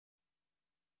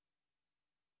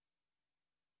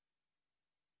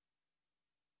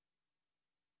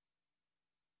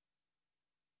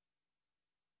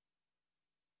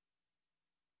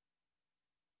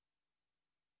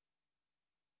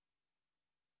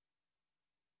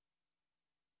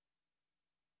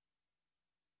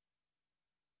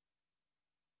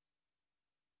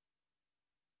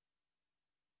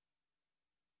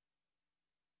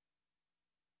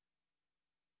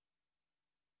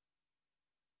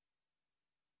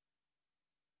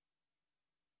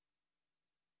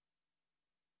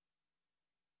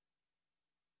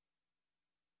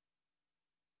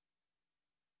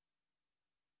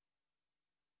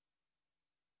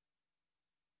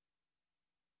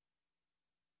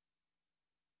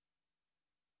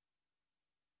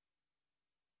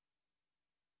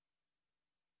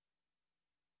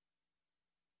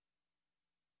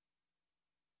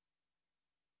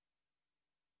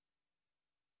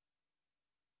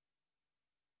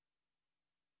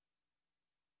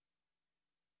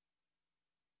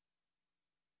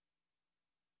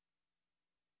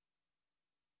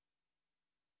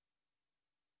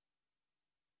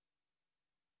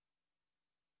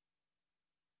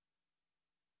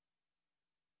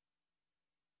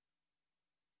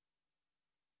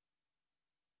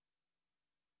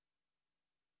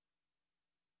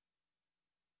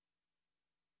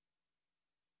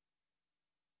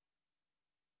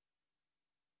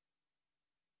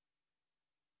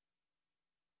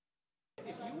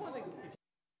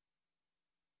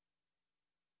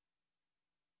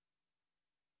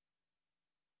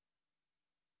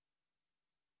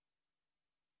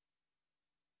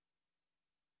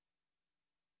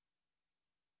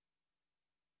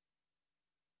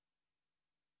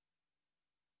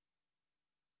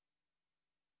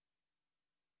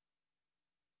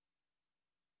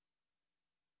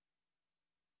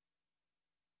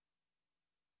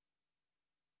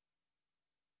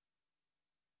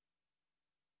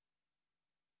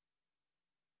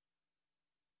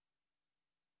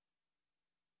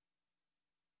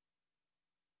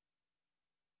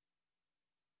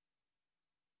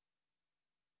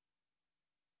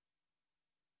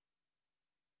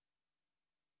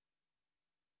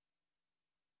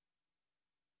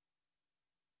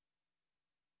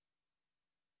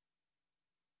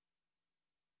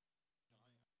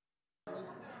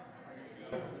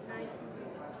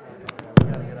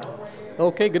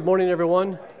Okay, good morning,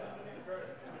 everyone.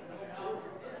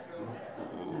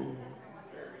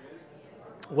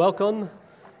 Welcome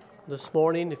this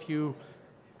morning. If you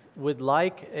would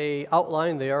like a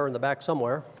outline, they are in the back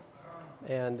somewhere.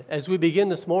 And as we begin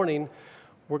this morning,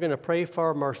 we're going to pray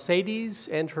for Mercedes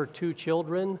and her two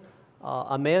children.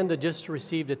 Amanda just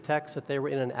received a text that they were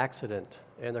in an accident,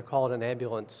 and they're calling an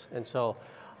ambulance. And so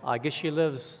I guess she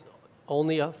lives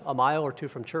only a mile or two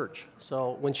from church.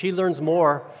 So when she learns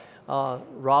more,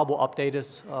 Rob will update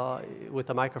us with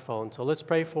the microphone. So let's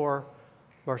pray for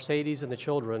Mercedes and the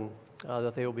children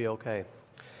that they will be okay.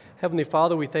 Heavenly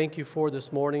Father, we thank you for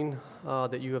this morning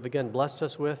that you have again blessed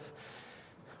us with.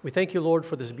 We thank you, Lord,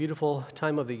 for this beautiful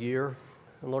time of the year.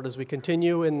 And Lord, as we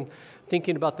continue in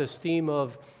thinking about this theme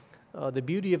of the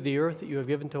beauty of the earth that you have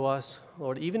given to us,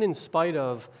 Lord, even in spite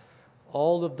of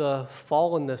all of the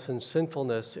fallenness and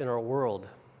sinfulness in our world,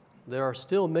 there are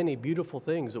still many beautiful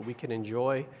things that we can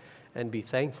enjoy and be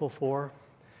thankful for.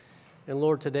 And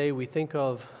Lord, today we think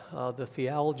of the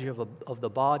theology of the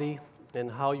body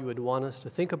and how you would want us to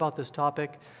think about this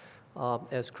topic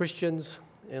as Christians.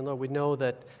 And Lord, we know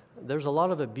that there's a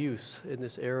lot of abuse in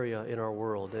this area in our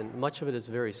world, and much of it is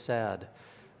very sad.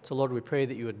 So Lord, we pray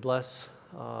that you would bless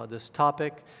this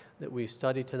topic that we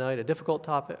study tonight, a difficult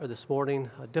topic, or this morning,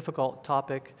 a difficult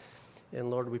topic. And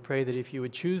Lord, we pray that if you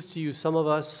would choose to use some of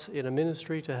us in a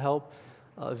ministry to help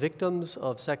victims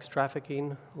of sex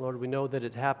trafficking, Lord, we know that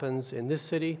it happens in this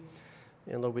city.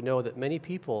 And Lord, we know that many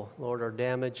people, Lord, are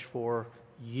damaged for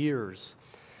years.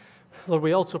 Lord,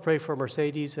 we also pray for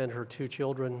Mercedes and her two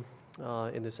children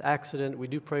in this accident. We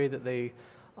do pray that they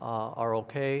are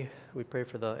okay. We pray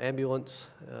for the ambulance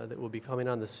that will be coming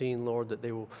on the scene, Lord, that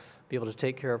they will be able to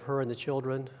take care of her and the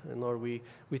children. And Lord, we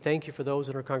thank you for those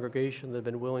in our congregation that have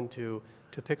been willing to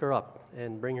pick her up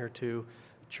and bring her to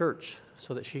church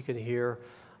so that she can hear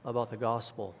about the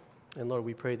gospel. And Lord,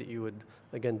 we pray that you would,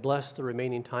 again, bless the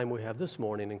remaining time we have this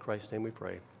morning. In Christ's name we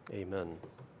pray. Amen.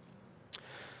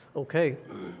 Okay.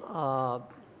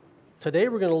 Today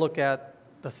we're going to look at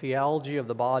the theology of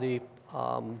the body.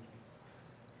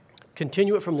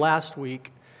 Continue it from last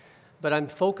week, but I'm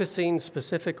focusing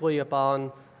specifically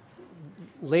upon,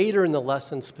 later in the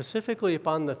lesson, specifically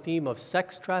upon the theme of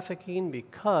sex trafficking,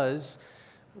 because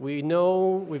we've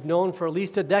known for at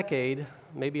least a decade,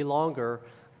 maybe longer,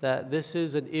 that this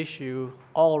is an issue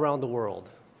all around the world,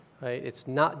 right? It's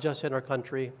not just in our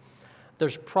country.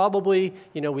 There's probably,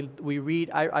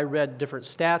 I read different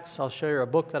stats. I'll share a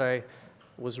book that I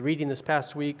was reading this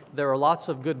past week. There are lots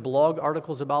of good blog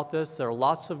articles about this. There are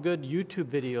lots of good YouTube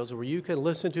videos where you can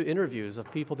listen to interviews of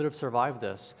people that have survived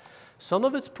this. Some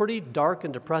of it's pretty dark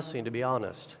and depressing, to be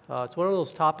honest. It's one of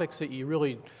those topics that you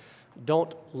really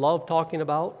don't love talking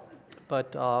about,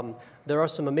 but there are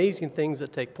some amazing things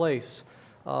that take place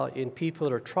in people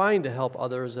that are trying to help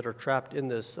others that are trapped in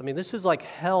this. I mean, this is like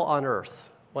hell on earth.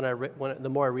 The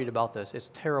more I read about this,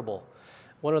 it's terrible.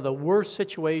 One of the worst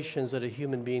situations that a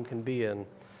human being can be in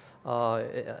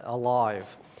alive.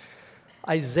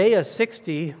 Isaiah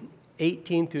 60,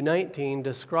 18 through 19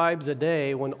 describes a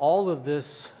day when all of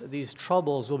these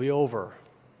troubles will be over,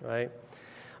 right?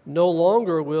 No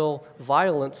longer will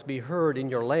violence be heard in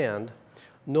your land,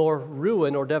 nor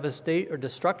ruin or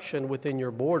destruction within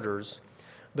your borders,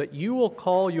 but you will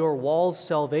call your walls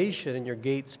salvation and your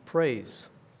gates praise.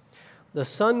 The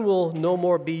sun will no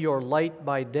more be your light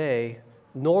by day,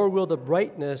 nor will the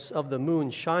brightness of the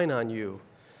moon shine on you.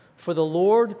 For the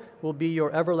Lord will be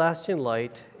your everlasting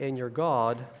light, and your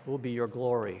God will be your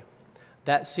glory.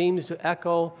 That seems to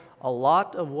echo a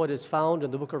lot of what is found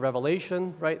in the book of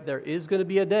Revelation, right? There is going to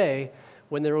be a day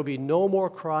when there will be no more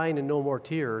crying and no more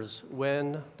tears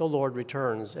when the Lord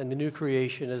returns and the new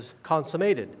creation is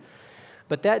consummated.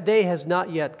 But that day has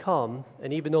not yet come,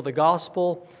 and even though the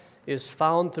gospel is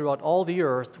found throughout all the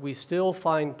earth, we still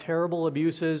find terrible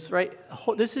abuses, right?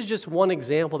 This is just one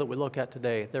example that we look at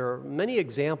today. There are many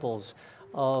examples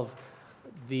of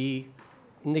the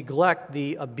neglect,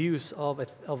 the abuse of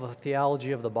a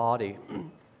theology of the body.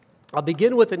 I'll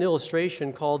begin with an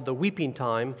illustration called The Weeping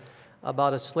Time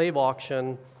about a slave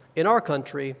auction in our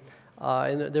country,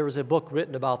 and there was a book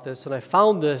written about this, and I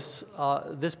found this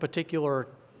particular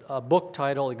book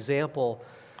title example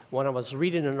when I was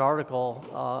reading an article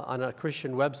on a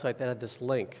Christian website that had this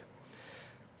link.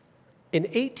 In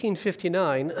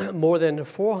 1859, more than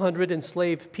 400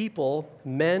 enslaved people,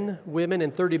 men, women,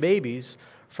 and 30 babies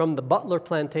from the Butler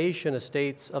plantation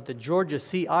estates of the Georgia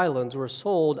Sea Islands were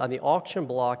sold on the auction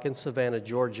block in Savannah,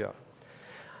 Georgia.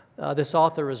 this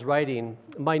author is writing,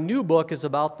 my new book is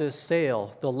about this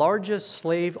sale, the largest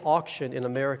slave auction in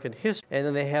American history. And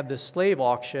then they have this slave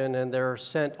auction, and they're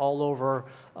sent all over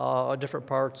different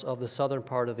parts of the southern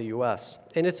part of the U.S.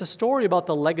 And it's a story about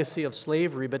the legacy of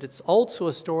slavery, but it's also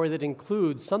a story that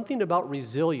includes something about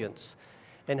resilience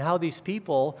and how these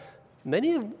people,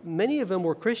 many of them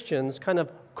were Christians, kind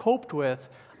of coped with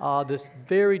this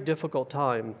very difficult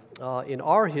time in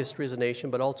our history as a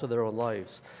nation, but also their own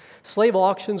lives. Slave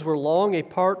auctions were long a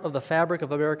part of the fabric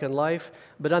of American life,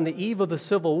 but on the eve of the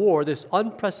Civil War, this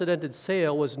unprecedented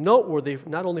sale was noteworthy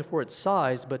not only for its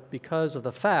size, but because of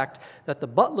the fact that the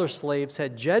butler slaves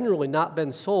had generally not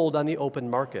been sold on the open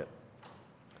market.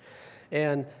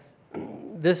 And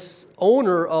this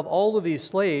owner of all of these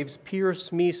slaves,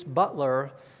 Pierce Meese Butler,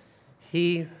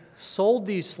 he sold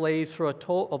these slaves for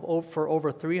for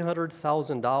over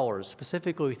 $300,000,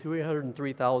 specifically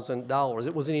 $303,000.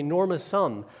 It was an enormous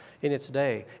sum in its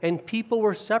day, and people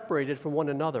were separated from one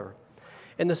another.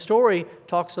 And the story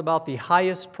talks about the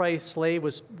highest price slave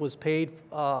was paid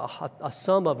a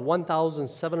sum of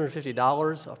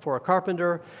 $1,750 for a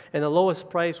carpenter, and the lowest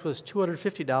price was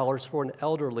 $250 for an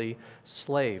elderly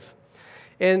slave.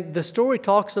 And the story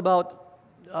talks about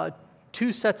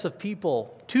two sets of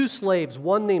people, two slaves,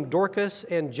 one named Dorcas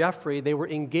and Jeffrey. They were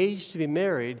engaged to be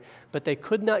married, but they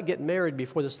could not get married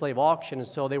before the slave auction, and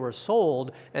so they were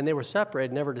sold, and they were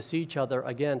separated, never to see each other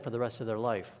again for the rest of their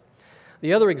life.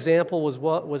 The other example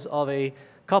was of a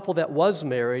couple that was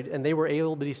married, and they were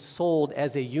able to be sold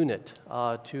as a unit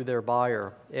to their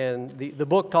buyer. And the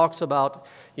book talks about,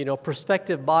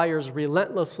 prospective buyers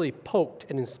relentlessly poked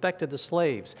and inspected the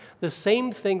slaves. The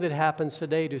same thing that happens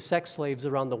today to sex slaves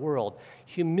around the world.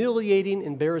 Humiliating,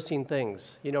 embarrassing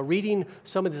things. Reading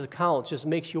some of these accounts just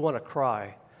makes you want to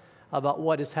cry about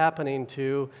what is happening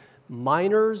to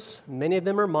minors. Many of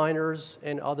them are minors,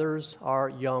 and others are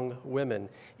young women.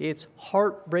 It's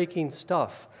heartbreaking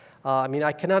stuff.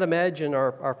 I cannot imagine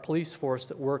our police force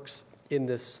that works in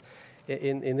this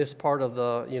part of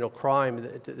the crime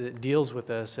that deals with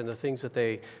this and the things that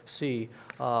they see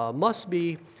must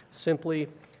be simply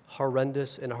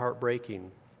horrendous and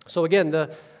heartbreaking. So again,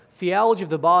 the theology of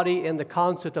the body and the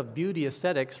concept of beauty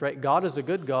aesthetics, right? God is a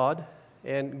good God,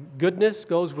 and goodness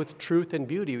goes with truth and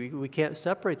beauty. We can't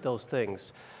separate those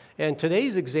things. And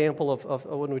today's example of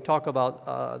when we talk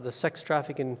about the sex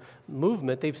trafficking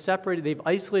movement, they've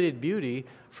isolated beauty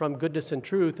from goodness and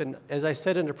truth. And as I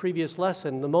said in a previous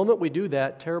lesson, the moment we do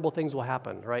that, terrible things will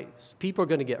happen, right? People are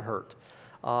going to get hurt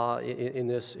in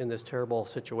this terrible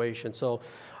situation. So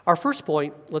our first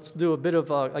point, let's do a bit of,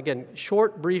 again,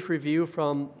 short, brief review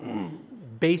from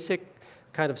basic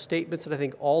kind of statements that I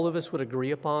think all of us would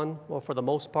agree upon, well, for the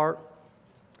most part.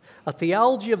 A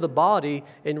theology of the body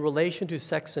in relation to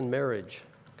sex and marriage,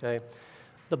 okay?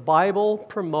 The Bible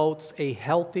promotes a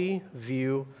healthy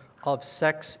view of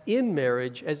sex in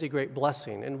marriage as a great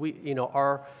blessing. And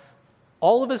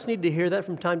all of us need to hear that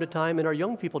from time to time, and our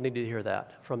young people need to hear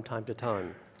that from time to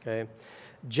time, okay?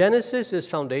 Genesis is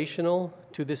foundational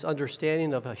to this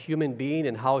understanding of a human being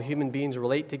and how human beings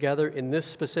relate together in this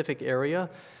specific area,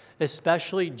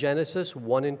 especially Genesis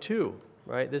 1 and 2.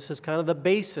 Right? This is kind of the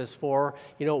basis for,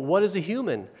 what is a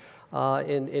human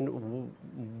and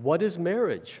what is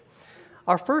marriage?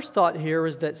 Our first thought here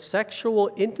is that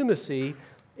sexual intimacy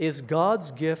is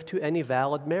God's gift to any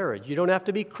valid marriage. You don't have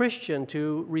to be Christian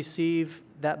to receive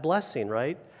that blessing,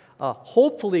 right?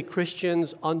 Hopefully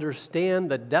Christians understand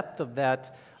the depth of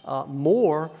that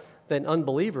more than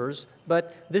unbelievers,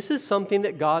 but this is something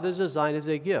that God has designed as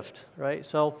a gift, right?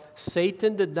 So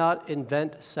Satan did not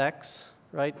invent sex,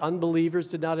 right? Unbelievers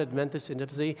did not invent this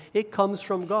intimacy. It comes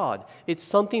from God. It's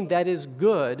something that is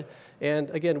good, and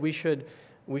again, we should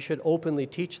openly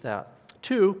teach that.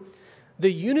 2,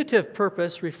 the unitive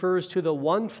purpose refers to the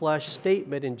one flesh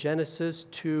statement in Genesis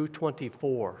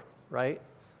 2:24, right?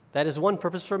 That is one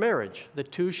purpose for marriage. The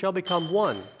two shall become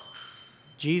one.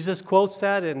 Jesus quotes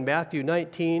that in Matthew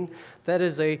 19. That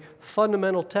is a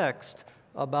fundamental text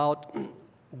about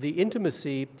the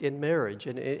intimacy in marriage,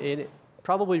 and it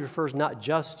probably refers not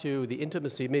just to the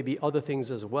intimacy, maybe other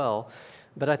things as well,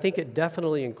 but I think it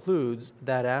definitely includes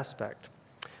that aspect.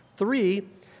 3,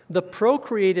 the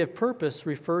procreative purpose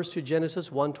refers to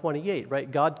Genesis 1:28, right?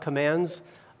 God commands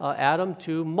Adam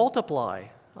to multiply.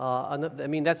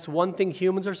 That's one thing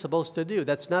humans are supposed to do.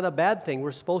 That's not a bad thing.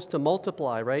 We're supposed to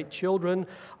multiply, right? Children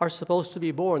are supposed to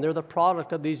be born. They're the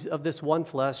product of this one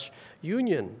flesh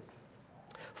union.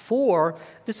 4,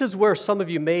 this is where some of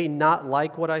you may not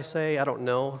like what I say. I don't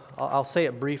know. I'll say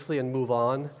it briefly and move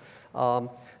on.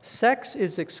 sex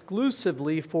is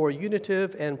exclusively for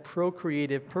unitive and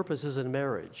procreative purposes in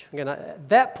marriage. Again, at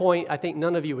that point, I think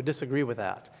none of you would disagree with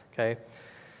that, okay?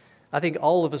 I think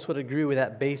all of us would agree with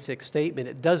that basic statement.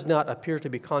 It does not appear to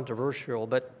be controversial,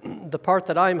 but the part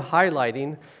that I'm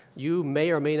highlighting, you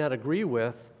may or may not agree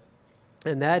with,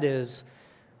 and that is,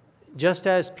 just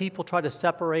as people try to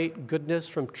separate goodness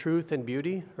from truth and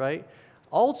beauty, right?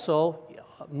 Also,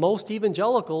 most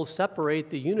evangelicals separate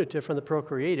the unitive from the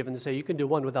procreative, and they say you can do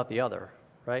one without the other,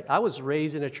 right? I was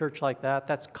raised in a church like that.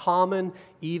 That's common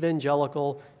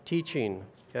evangelical teaching,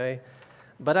 okay?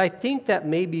 But I think that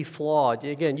may be flawed.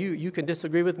 Again, you can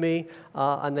disagree with me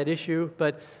on that issue,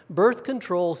 but birth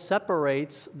control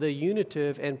separates the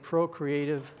unitive and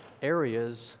procreative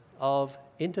areas of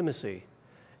intimacy.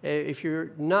 If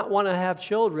you're not want to have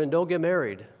children, don't get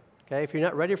married, okay? If you're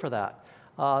not ready for that,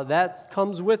 that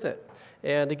comes with it.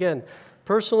 And again,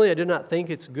 personally, I do not think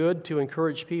it's good to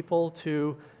encourage people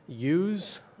to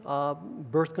use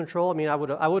birth control. I mean, I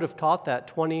would have taught that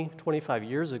 20, 25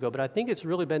 years ago, but I think it's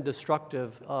really been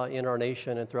destructive in our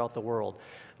nation and throughout the world.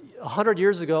 100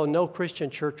 years ago, no Christian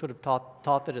church would have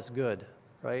taught that it's good,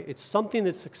 right? It's something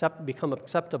that's become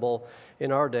acceptable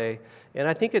in our day, and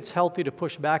I think it's healthy to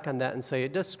push back on that and say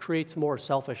it just creates more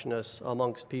selfishness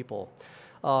amongst people.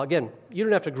 Again, you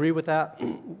don't have to agree with that.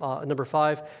 Number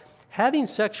 5, having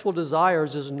sexual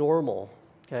desires is normal,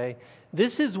 okay?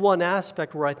 This is one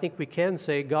aspect where I think we can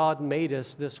say God made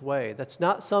us this way. That's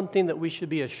not something that we should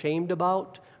be ashamed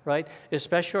about, right?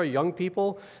 Especially our young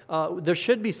people. There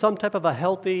should be some type of a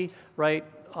healthy, right,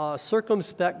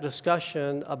 circumspect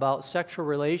discussion about sexual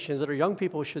relations that our young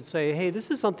people should say, hey, this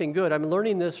is something good. I'm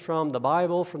learning this from the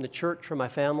Bible, from the church, from my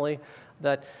family,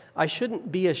 that I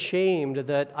shouldn't be ashamed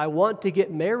that I want to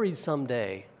get married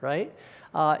someday, right?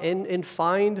 And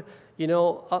find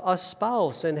a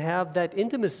spouse and have that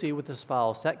intimacy with the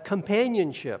spouse, that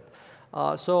companionship.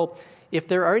 So if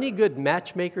there are any good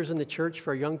matchmakers in the church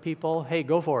for young people, hey,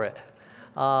 go for it.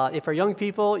 If our young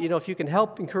people, if you can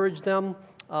help encourage them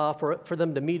for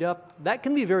them to meet up, that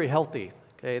can be very healthy.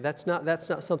 Okay, that's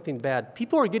not something bad.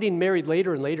 People are getting married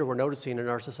later and later, we're noticing in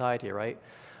our society, right?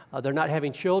 They're not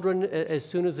having children as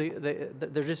soon as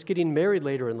they're just getting married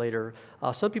later and later.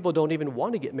 Some people don't even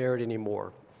want to get married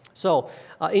anymore. So,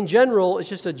 in general, it's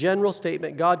just a general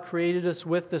statement. God created us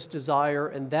with this desire,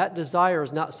 and that desire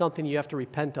is not something you have to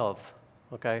repent of,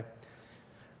 okay?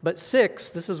 But 6,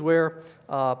 this is where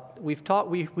we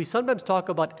sometimes talk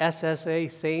about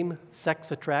SSA,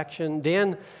 same-sex attraction.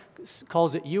 Dan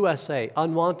calls it USA,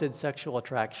 unwanted sexual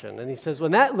attraction. And he says,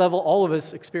 when that level, all of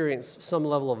us experience some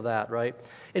level of that, right?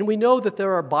 And we know that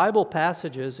there are Bible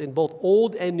passages in both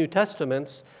Old and New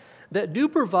Testaments that do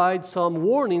provide some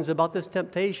warnings about this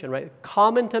temptation, right?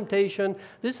 Common temptation.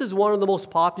 This is one of the most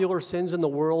popular sins in the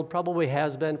world, probably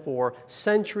has been for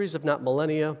centuries, if not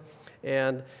millennia.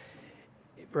 And,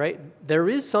 right, there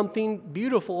is something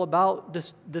beautiful about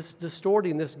this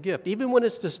distorting this gift. Even when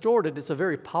it's distorted, it's a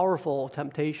very powerful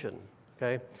temptation,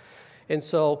 okay? And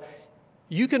so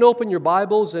you can open your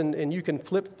Bibles and you can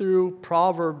flip through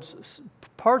Proverbs,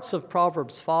 parts of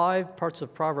Proverbs 5, parts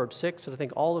of Proverbs 6, and I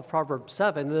think all of Proverbs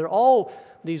 7. And they're all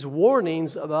these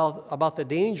warnings about the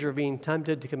danger of being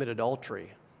tempted to commit adultery,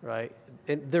 right?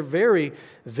 And they're very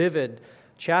vivid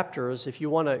chapters. If you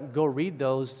want to go read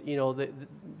those,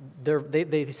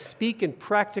 they speak in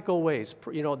practical ways.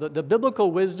 The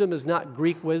biblical wisdom is not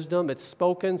Greek wisdom. It's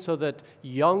spoken so that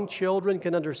young children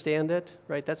can understand it,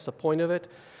 right? That's the point of it.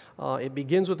 It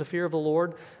begins with the fear of the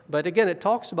Lord. But again, it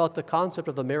talks about the concept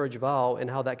of the marriage vow and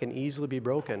how that can easily be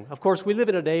broken. Of course, we live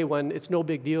in a day when it's no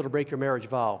big deal to break your marriage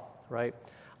vow, right?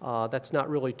 That's not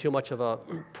really too much of a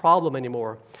problem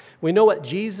anymore. We know what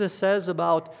Jesus says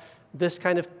about this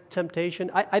kind of temptation.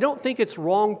 I don't think it's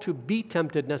wrong to be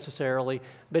tempted necessarily,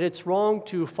 but it's wrong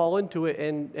to fall into it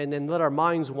and then let our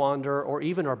minds wander or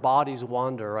even our bodies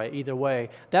wander, right? Either way,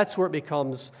 that's where it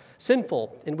becomes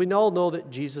sinful. And we all know that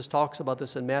Jesus talks about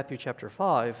this in Matthew chapter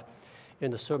 5 in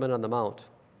the Sermon on the Mount.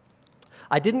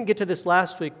 I didn't get to this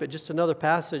last week, but just another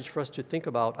passage for us to think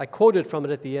about. I quoted from it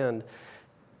at the end.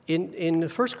 In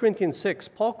 1 Corinthians 6,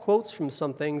 Paul quotes from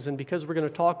some things, and because we're going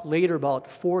to talk later about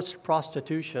forced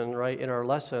prostitution, right, in our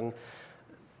lesson,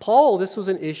 Paul, this was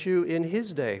an issue in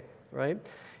his day, right?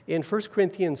 In 1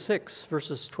 Corinthians 6,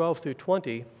 verses 12 through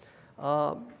 20,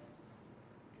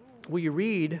 we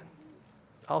read,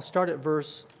 I'll start at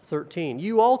verse 13.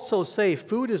 You also say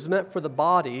food is meant for the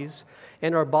bodies,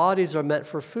 and our bodies are meant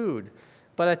for food.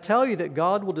 But I tell you that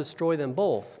God will destroy them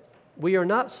both. We are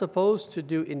not supposed to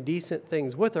do indecent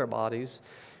things with our bodies.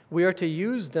 We are to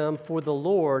use them for the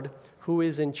Lord who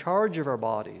is in charge of our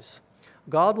bodies.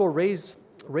 God will raise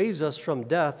us from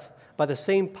death by the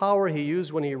same power he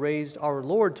used when he raised our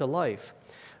Lord to life.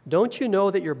 Don't you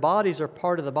know that your bodies are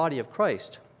part of the body of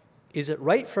Christ? Is it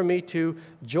right for me to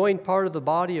join part of the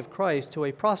body of Christ to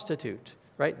a prostitute?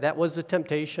 Right? That was a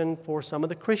temptation for some of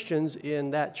the Christians in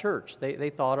that church.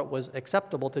 They thought it was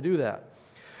acceptable to do that.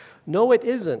 No, it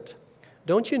isn't.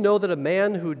 Don't you know that a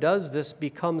man who does this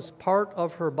becomes part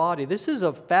of her body? This is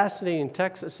a fascinating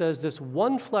text that says this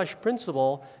one flesh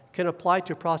principle can apply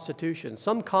to prostitution.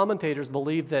 Some commentators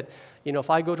believe that, if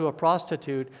I go to a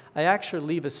prostitute, I actually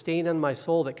leave a stain on my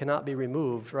soul that cannot be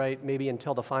removed, right? Maybe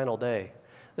until the final day.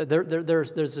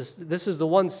 There's this is the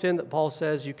one sin that Paul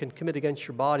says you can commit against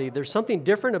your body. There's something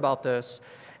different about this,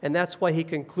 and that's why he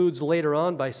concludes later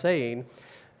on by saying,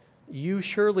 you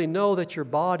surely know that your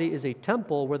body is a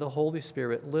temple where the Holy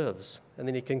Spirit lives. And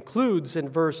then he concludes in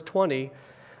verse 20,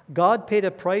 God paid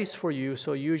a price for you,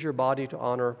 so use your body to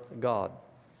honor God.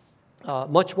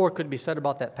 Much more could be said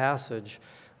about that passage,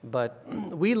 but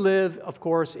we live, of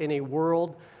course, in a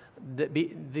world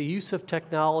the use of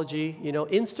technology.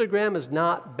 Instagram is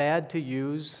not bad to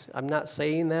use. I'm not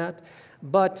saying that.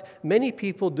 But many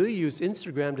people do use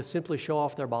Instagram to simply show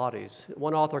off their bodies.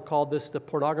 One author called this the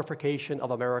pornographication of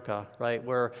America, right?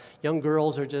 Where young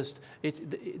girls are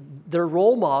their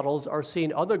role models are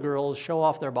seeing other girls show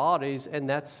off their bodies, and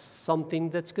that's something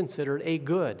that's considered a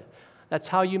good. That's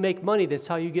how you make money. That's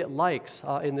how you get likes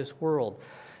in this world.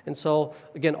 And so,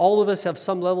 again, all of us have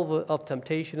some level of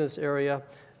temptation in this area.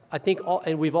 I think,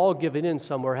 and we've all given in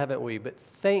somewhere, haven't we? But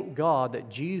thank God that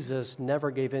Jesus never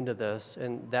gave in to this,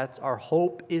 and that's our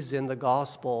hope is in the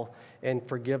gospel, and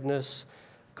forgiveness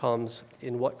comes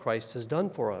in what Christ has done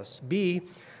for us. B,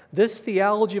 this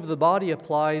theology of the body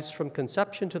applies from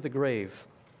conception to the grave.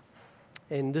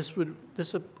 And this would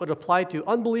apply to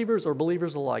unbelievers or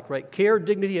believers alike, right? Care,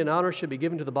 dignity, and honor should be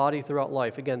given to the body throughout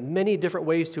life. Again, many different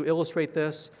ways to illustrate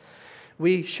this.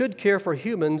 We should care for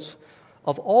humans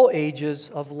of all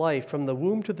ages of life, from the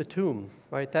womb to the tomb,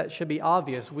 right? That should be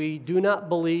obvious. We do not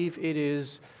believe it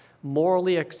is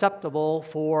morally acceptable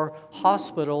for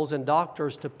hospitals and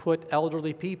doctors to put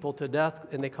elderly people to death,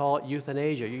 and they call it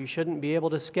euthanasia. You shouldn't be able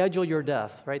to schedule your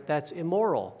death, right? That's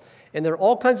immoral. And there are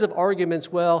all kinds of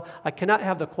arguments, well, I cannot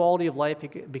have the quality of life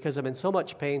because I'm in so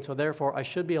much pain, so therefore I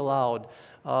should be allowed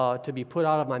to be put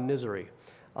out of my misery.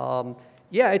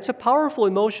 Yeah, it's a powerful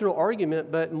emotional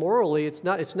argument, but morally it's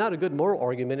not a good moral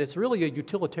argument. It's really a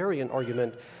utilitarian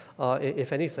argument,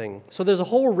 if anything. So there's a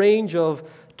whole range of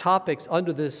topics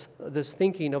under this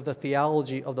thinking of the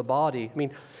theology of the body. I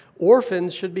mean,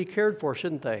 orphans should be cared for,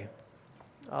 shouldn't they?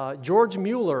 George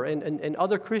Mueller and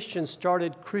other Christians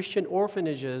started Christian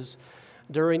orphanages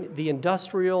during the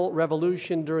Industrial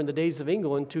Revolution, during the days of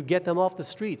England, to get them off the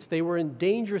streets. They were in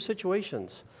dangerous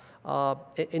situations.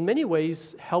 In many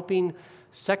ways, helping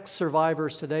sex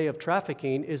survivors today of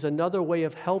trafficking is another way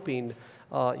of helping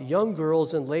young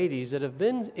girls and ladies that have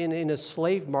been in a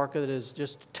slave market that is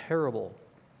just terrible.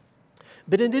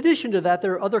 But in addition to that,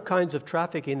 there are other kinds of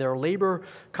trafficking. There are labor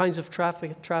kinds of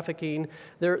trafficking.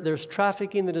 There's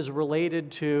trafficking that is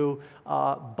related to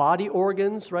body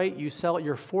organs, right?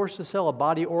 You're forced to sell a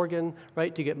body organ,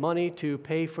 right, to get money to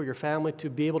pay for your family to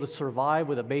be able to survive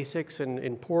with the basics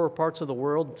in poorer parts of the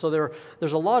world. So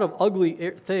there's a lot of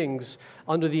ugly things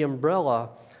under the umbrella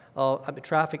of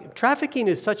trafficking. Trafficking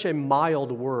is such a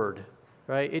mild word,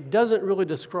 right? It doesn't really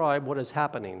describe what is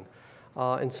happening.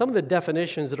 And some of the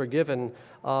definitions that are given,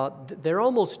 they're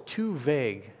almost too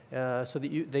vague, so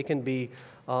that they can be,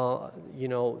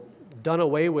 done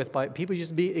away with by people.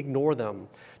 Just ignore them.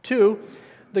 2,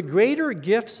 the greater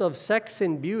gifts of sex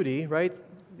and beauty, right?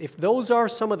 If those are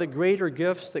some of the greater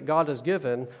gifts that God has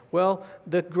given, well,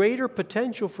 the greater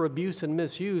potential for abuse and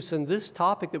misuse. And this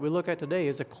topic that we look at today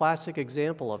is a classic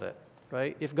example of it,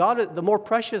 right? If the more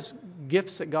precious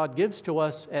gifts that God gives to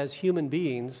us as human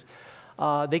beings,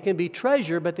 they can be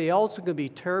treasured, but they also can be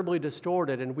terribly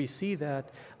distorted, and we see that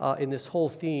in this whole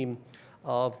theme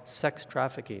of sex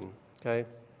trafficking, okay?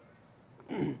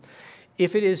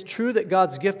 If it is true that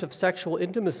God's gift of sexual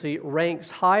intimacy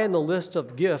ranks high on the list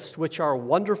of gifts which are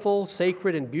wonderful,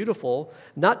 sacred, and beautiful,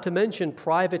 not to mention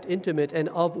private, intimate, and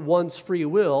of one's free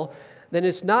will, then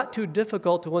it's not too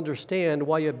difficult to understand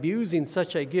why abusing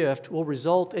such a gift will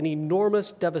result in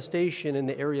enormous devastation in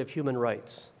the area of human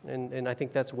rights. And I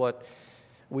think that's what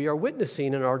we are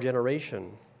witnessing in our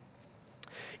generation.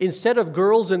 Instead of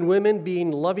girls and women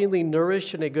being lovingly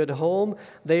nourished in a good home,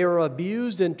 they are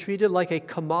abused and treated like a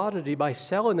commodity by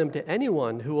selling them to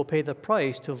anyone who will pay the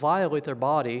price to violate their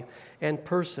body and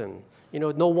person.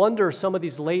 No wonder some of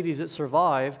these ladies that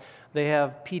survive, they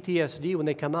have PTSD when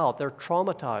they come out. They're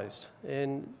traumatized.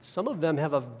 And some of them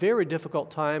have a very difficult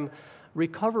time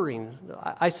recovering.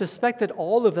 I suspect that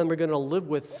all of them are going to live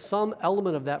with some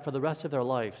element of that for the rest of their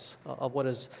lives, of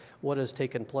what has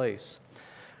taken place.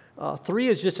 3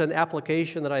 is just an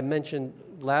application that I mentioned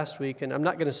last week, and I'm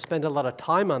not going to spend a lot of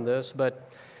time on this,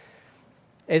 but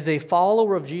as a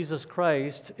follower of Jesus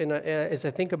Christ, and as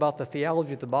I think about the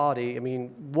theology of the body, I mean,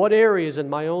 what areas in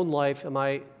my own life am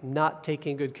I not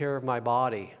taking good care of my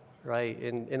body, right?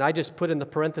 And I just put in the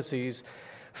parentheses,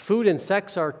 food and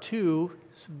sex are 2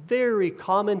 very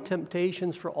common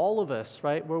temptations for all of us,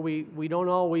 right? Where we don't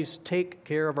always take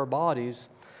care of our bodies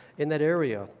in that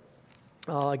area.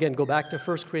 Again, go back to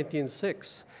 1 Corinthians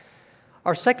 6.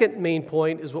 Our second main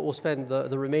point is what we'll spend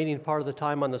the remaining part of the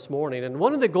time on this morning. And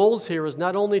one of the goals here is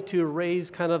not only to raise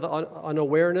kind of an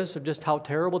awareness of just how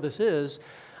terrible this is,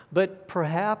 but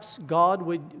perhaps God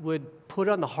would put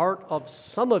on the heart of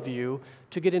some of you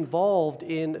to get involved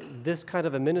in this kind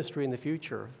of a ministry in the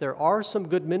future. There are some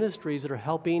good ministries that are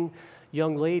helping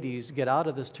young ladies get out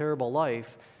of this terrible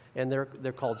life, and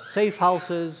they're called safe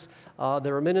houses.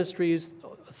 There are ministries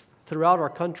throughout our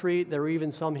country. There are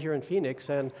even some here in Phoenix,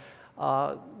 and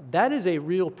that is a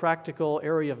real practical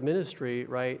area of ministry,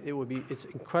 right? It's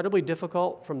incredibly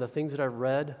difficult from the things that I've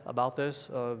read about this,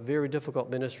 very difficult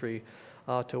ministry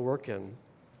to work in.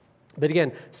 But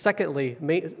again, secondly,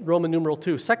 Roman numeral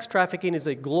 2, sex trafficking is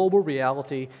a global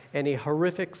reality and a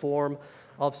horrific form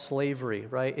of slavery,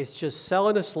 right? It's just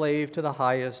selling a slave to the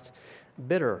highest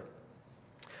bidder.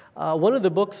 One of the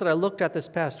books that I looked at this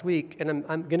past week, and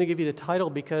I'm going to give you the title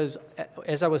because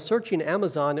as I was searching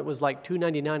Amazon, it was like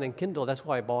 $2.99 in Kindle. That's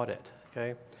why I bought it,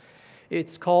 okay?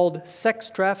 It's called Sex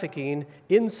Trafficking,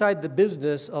 Inside the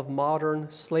Business of Modern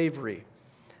Slavery.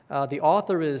 The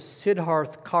author is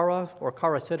Siddharth Kara, or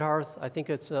Kara Siddharth. I think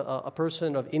it's a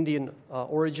person of Indian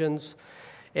origins.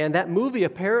 And that movie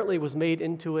apparently was made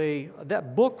into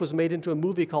that book was made into a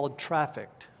movie called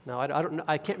Trafficked. Now,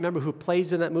 I can't remember who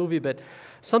plays in that movie, but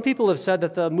some people have said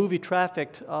that the movie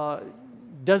Trafficked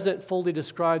doesn't fully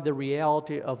describe the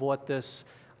reality of what this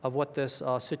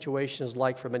situation is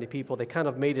like for many people. They kind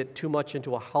of made it too much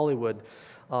into a Hollywood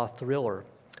thriller.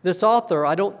 This author,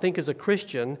 I don't think, is a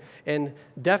Christian, and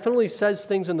definitely says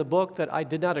things in the book that I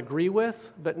did not agree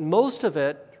with, but most of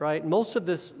it, right, most of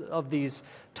these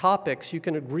topics, you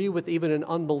can agree with even an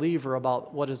unbeliever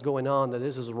about what is going on, that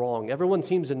this is wrong. Everyone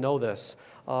seems to know this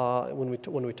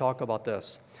when we talk about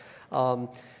this.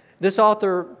 This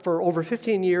author, for over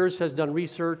 15 years, has done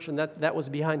research, and that was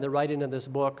behind the writing of this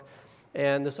book.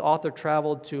 And this author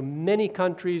traveled to many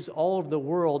countries all over the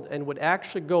world and would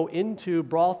actually go into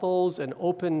brothels and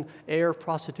open-air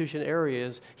prostitution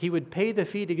areas. He would pay the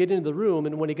fee to get into the room,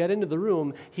 and when he got into the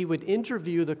room, he would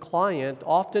interview the client,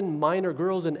 often minor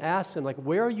girls, and ask them, like,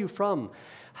 where are you from?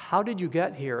 How did you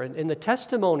get here? And the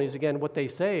testimonies, again, what they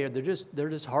say, they're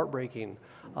just heartbreaking.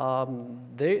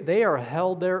 They are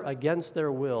held there against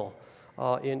their will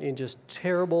in just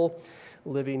terrible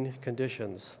living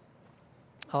conditions.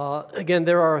 Again,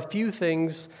 there are a few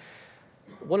things.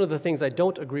 One of the things I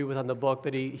don't agree with on the book,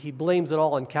 that he blames it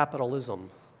all on capitalism,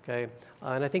 okay?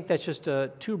 And I think that's just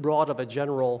too broad of a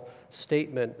general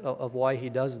statement of why he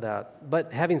does that.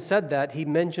 But having said that, he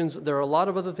mentions there are a lot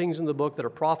of other things in the book that are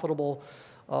profitable.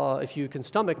 If you can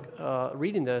stomach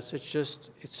reading this,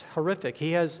 it's horrific.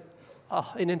 He has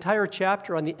an entire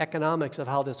chapter on the economics of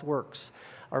how this works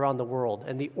around the world,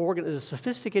 and the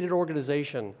sophisticated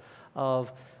organization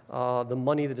of the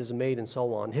money that is made and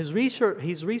so on. His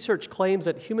research claims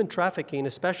that human trafficking,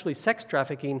 especially sex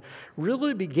trafficking,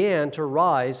 really began to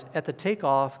rise at the take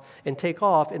off in the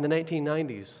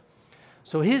 1990s.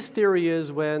 So his theory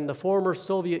is when the former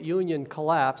Soviet Union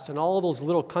collapsed and all those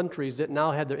little countries that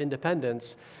now had their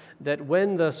independence, that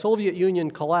when the Soviet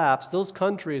Union collapsed, those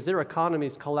countries, their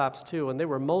economies collapsed too, and they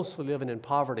were mostly living in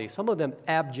poverty, some of them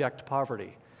abject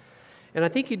poverty. And I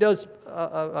think he does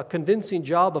a convincing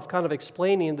job of kind of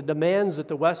explaining the demands that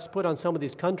the West put on some of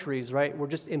these countries, right, were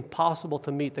just impossible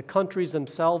to meet. The countries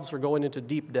themselves are going into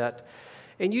deep debt.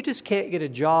 And you just can't get a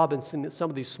job in some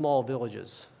of these small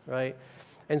villages, right?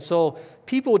 And so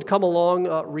people would come along,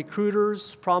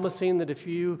 recruiters, promising that if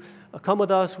you come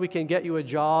with us, we can get you a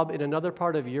job in another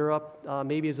part of Europe,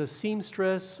 maybe as a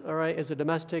seamstress, all right, as a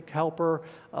domestic helper,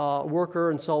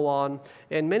 worker, and so on.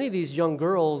 And many of these young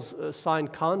girls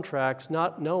signed contracts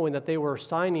not knowing that they were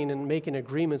signing and making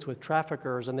agreements with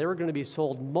traffickers, and they were going to be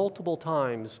sold multiple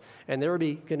times, and they were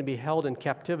going to be held in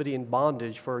captivity and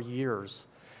bondage for years.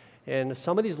 And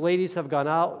some of these ladies have got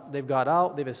out,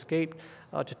 they've escaped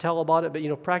to tell about it,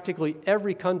 but practically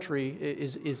every country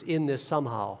is in this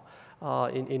somehow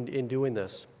in doing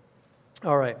this.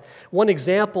 All right. One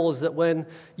example is that when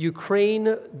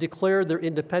Ukraine declared their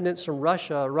independence from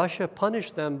Russia, Russia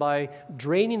punished them by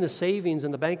draining the savings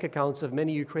in the bank accounts of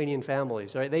many Ukrainian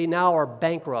families. Right? They now are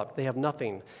bankrupt. They have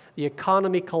nothing. The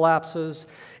economy collapses,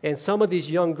 and some of these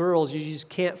young girls, you just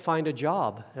can't find a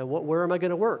job. And where am I going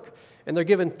to work? And they're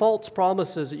given false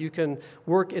promises that you can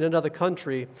work in another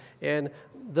country, and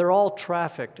they're all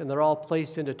trafficked, and they're all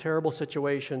placed into terrible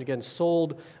situations, again,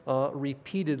 sold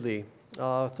repeatedly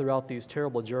throughout these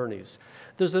terrible journeys.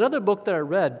 There's another book that I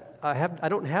read. I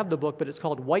don't have the book, but it's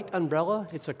called White Umbrella.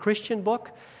 It's a Christian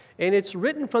book, and it's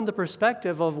written from the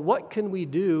perspective of what can we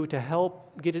do to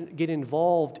help get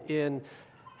involved in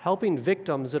helping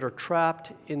victims that are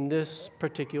trapped in this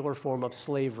particular form of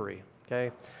slavery.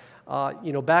 Okay.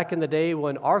 Back in the day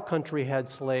when our country had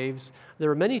slaves, there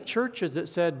were many churches that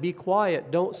said, be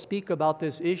quiet, don't speak about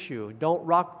this issue, don't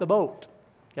rock the boat,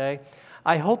 okay?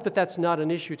 I hope that that's not an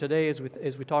issue today as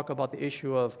we talk about the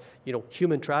issue of,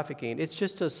 human trafficking. It's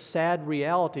just a sad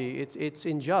reality. It's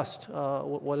unjust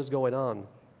what is going on.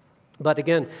 But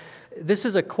again, this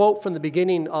is a quote from the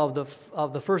beginning of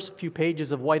the first few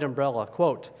pages of White Umbrella.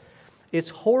 Quote, "It's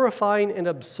horrifying and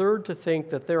absurd to think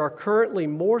that there are currently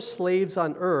more slaves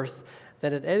on earth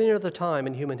than at any other time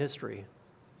in human history."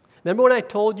 Remember when I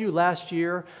told you last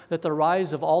year that the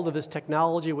rise of all of this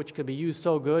technology, which could be used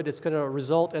so good, it's going to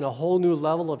result in a whole new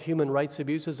level of human rights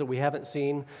abuses that we haven't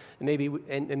seen, and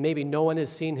maybe no one has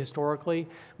seen historically?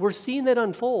 We're seeing that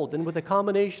unfold, and with a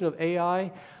combination of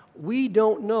AI, we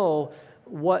don't know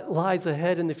what lies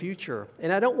ahead in the future.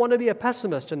 And I don't want to be a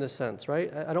pessimist in this sense,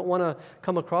 right? I don't want to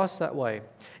come across that way.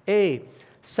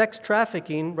 Sex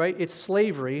trafficking, right, it's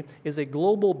slavery, is a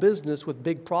global business with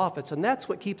big profits, and that's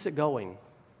what keeps it going.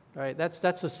 Right?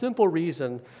 That's a simple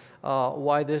reason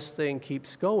why this thing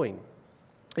keeps going.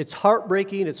 It's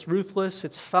heartbreaking, it's ruthless,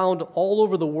 it's found all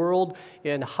over the world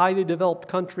in highly developed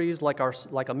countries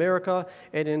like America,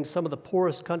 and in some of the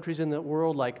poorest countries in the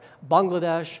world like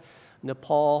Bangladesh,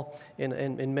 Nepal,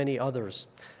 and many others.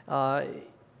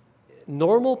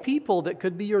 Normal people that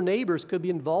could be your neighbors could be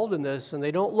involved in this, and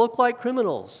they don't look like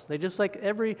criminals. They just like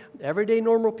everyday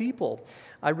normal people.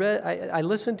 I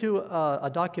listened to a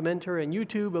documentary on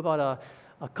YouTube about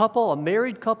a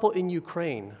married couple in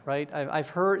Ukraine, right? I've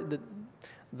heard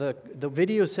that the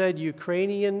video said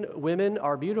Ukrainian women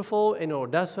are beautiful. In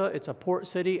Odessa, it's a port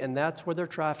city, and that's where they're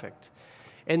trafficked.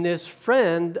 And this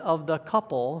friend of the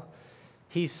couple,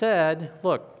 he said,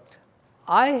 look,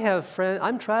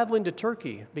 I'm traveling to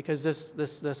Turkey because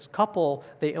this couple,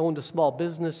 they owned a small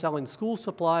business selling school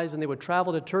supplies, and they would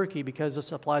travel to Turkey because the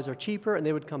supplies are cheaper, and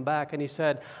they would come back. And he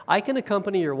said, I can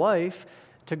accompany your wife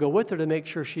to go with her to make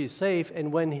sure she's safe.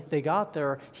 And when they got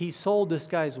there, he sold this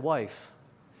guy's wife.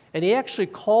 And he actually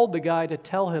called the guy to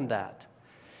tell him that.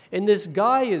 And this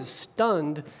guy is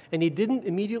stunned, and he didn't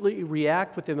immediately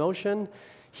react with emotion.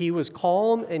 He was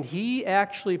calm, and he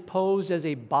actually posed as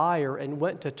a buyer and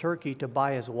went to Turkey to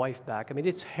buy his wife back. I mean,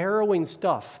 it's harrowing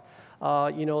stuff,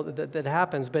 that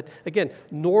happens. But again,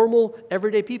 normal,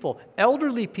 everyday people.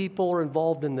 Elderly people are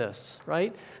involved in this,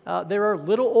 right? There are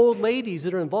little old ladies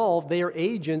that are involved. They are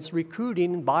agents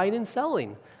recruiting, buying, and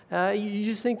selling. You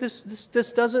just think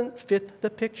this doesn't fit the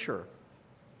picture.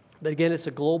 But again, it's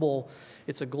a global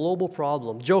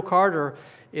problem. Joe Carter,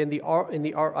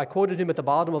 I quoted him at the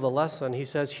bottom of the lesson. He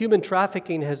says, human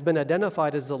trafficking has been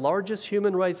identified as the largest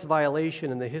human rights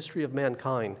violation in the history of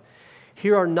mankind.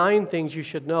 Here are 9 things you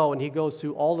should know, and he goes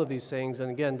through all of these things.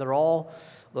 And again, they're all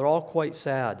quite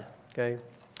sad. Okay.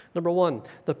 Number 1,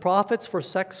 the profits for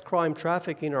sex crime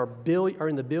trafficking are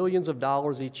in the billions of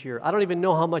dollars each year. I don't even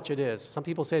know how much it is. Some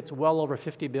people say it's well over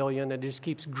 $50 billion, and it just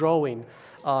keeps growing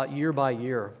year by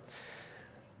year.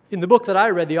 In the book that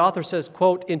I read, the author says,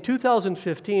 quote, in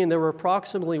 2015, there were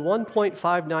approximately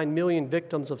 1.59 million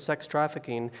victims of sex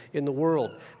trafficking in the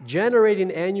world,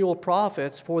 generating annual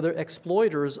profits for their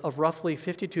exploiters of roughly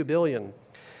 $52 billion.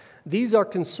 These are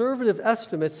conservative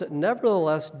estimates that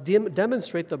nevertheless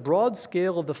demonstrate the broad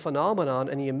scale of the phenomenon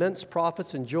and the immense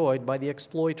profits enjoyed by the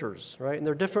exploiters, right? And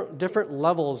there are different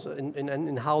levels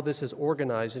in how this is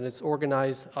organized, and it's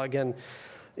organized, again,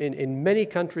 in many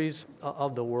countries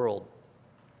of the world.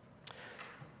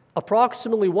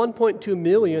 Approximately 1.2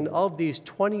 million of these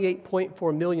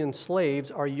 28.4 million slaves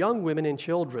are young women and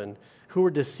children who were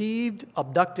deceived,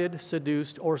 abducted,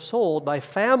 seduced, or sold by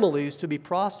families to be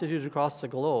prostituted across the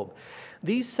globe.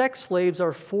 These sex slaves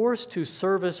are forced to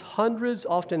service hundreds,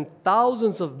 often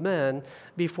thousands of men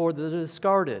before they're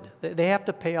discarded. They have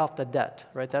to pay off the debt,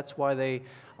 right? That's why they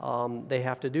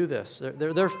have to do this.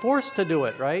 They're forced to do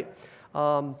it, right?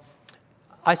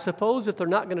 I suppose if they're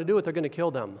not going to do it, they're going to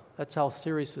kill them. That's how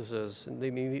serious this is. And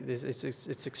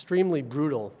it's extremely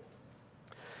brutal.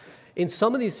 In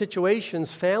some of these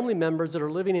situations, family members that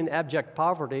are living in abject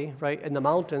poverty, right, in the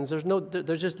mountains,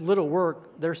 there's just little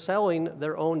work. They're selling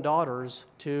their own daughters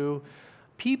to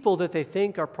people that they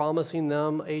think are promising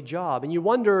them a job. And you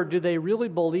wonder, do they really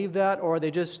believe that, or are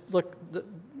they just look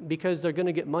because they're going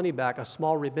to get money back, a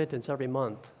small remittance every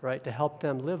month, right, to help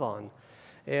them live on?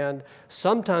 And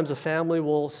sometimes a family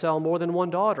will sell more than one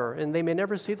daughter, and they may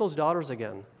never see those daughters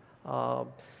again.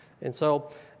 And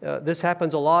so this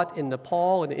happens a lot in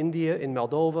Nepal, in India, in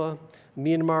Moldova,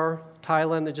 Myanmar,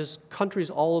 Thailand. They're just countries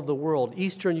all over the world,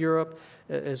 Eastern Europe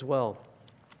as well.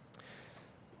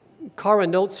 Cara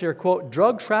notes here, quote,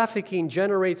 drug trafficking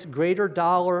generates greater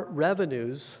dollar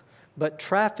revenues, but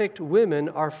trafficked women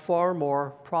are far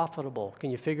more profitable. Can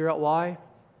you figure out why?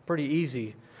 Pretty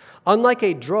easy. Unlike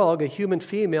a drug, a human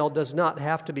female does not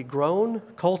have to be grown,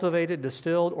 cultivated,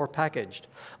 distilled, or packaged.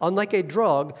 Unlike a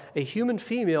drug, a human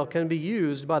female can be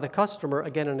used by the customer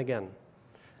again and again.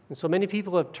 And so many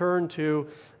people have turned to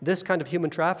this kind of human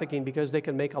trafficking because they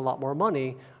can make a lot more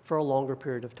money for a longer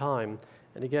period of time.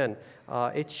 And again,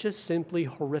 it's just simply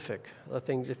horrific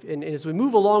things. And as we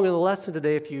move along in the lesson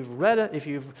today, if you've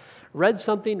read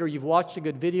something or you've watched a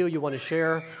good video you want to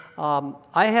share,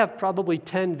 I have probably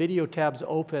 10 video tabs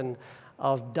open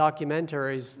of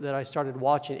documentaries that I started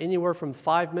watching, anywhere from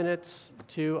 5 minutes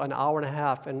to an hour and a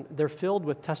half, and they're filled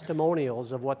with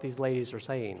testimonials of what these ladies are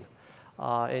saying.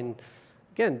 And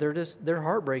again, they're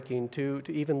heartbreaking to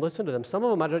even listen to them. Some of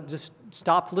them I just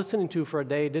stopped listening to for a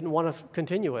day, didn't want to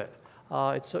continue it.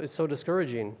 It's so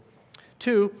discouraging.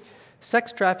 2,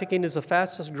 sex trafficking is the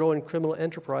fastest growing criminal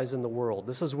enterprise in the world.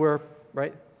 This is where,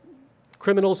 right,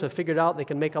 criminals have figured out they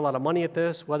can make a lot of money at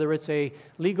this, whether it's a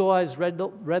legalized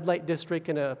red light district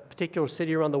in a particular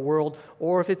city around the world,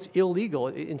 or if it's illegal.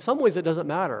 In some ways, it doesn't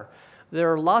matter.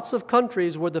 There are lots of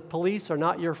countries where the police are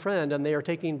not your friend and they are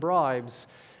taking bribes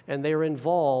and they are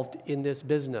involved in this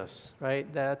business,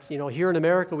 right? That's, here in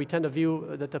America, we tend to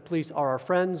view that the police are our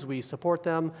friends, we support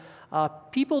them.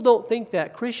 People don't think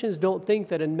that, Christians don't think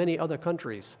that in many other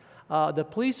countries. The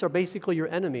police are basically your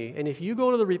enemy, and if you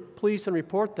go to the police and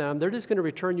report them, they're just going to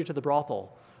return you to the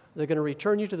brothel. They're going to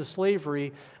return you to the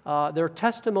slavery. There are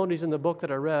testimonies in the book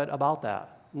that I read about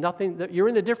that. You're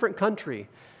in a different country.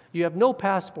 You have no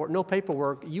passport, no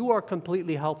paperwork. You are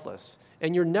completely helpless,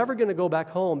 and you're never going to go back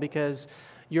home because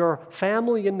your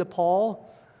family in Nepal,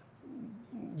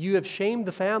 you have shamed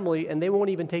the family and they won't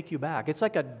even take you back. It's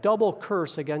like a double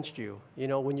curse against you,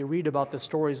 when you read about the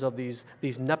stories of these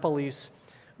Nepalese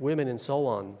women and so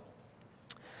on.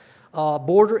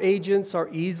 Border agents are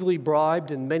easily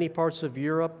bribed in many parts of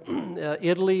Europe.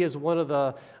 Italy is one of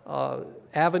the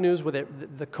avenues where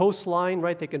the coastline,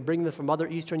 right? They can bring them from other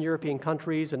Eastern European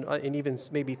countries and even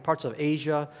maybe parts of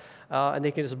Asia. And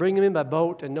they can just bring them in by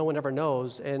boat and no one ever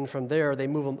knows. And from there, they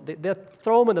move them. They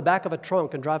throw them in the back of a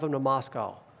trunk and drive them to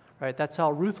Moscow, right? That's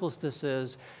how ruthless this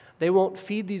is. They won't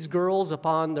feed these girls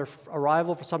upon their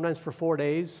arrival sometimes for 4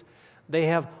 days. They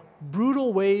have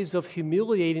brutal ways of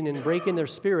humiliating and breaking their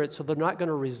spirits so they're not going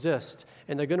to resist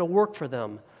and they're going to work for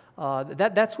them.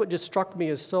 That's what just struck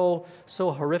me as so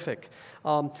horrific.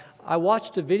 I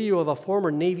watched a video of a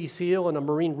former Navy SEAL and a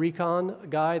Marine recon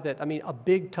guy a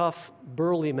big, tough,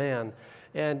 burly man.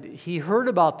 And he heard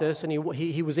about this and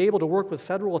he was able to work with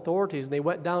federal authorities, and they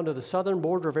went down to the southern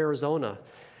border of Arizona.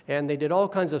 And they did all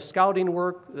kinds of scouting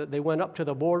work. They went up to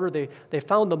the border. They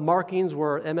found the markings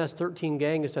where MS-13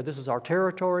 gang has said, this is our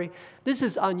territory. This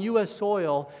is on U.S.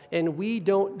 soil, and we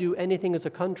don't do anything as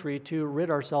a country to rid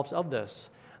ourselves of this.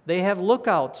 They have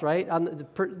lookouts, right,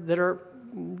 they're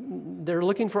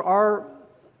looking for our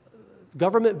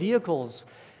government vehicles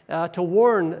to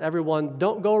warn everyone,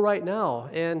 don't go right now.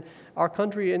 And our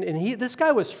country, this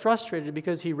guy was frustrated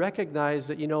because he recognized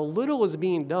that, little is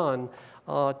being done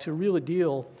to really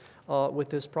deal with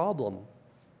this problem.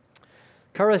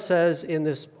 Cara says in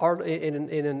this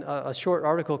in a short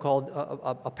article called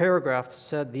a paragraph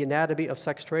said, The Anatomy of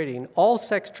Sex Trading, all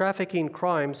sex trafficking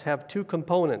crimes have 2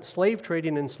 components, slave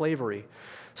trading and slavery.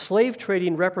 Slave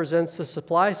trading represents the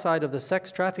supply side of the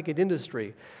sex trafficking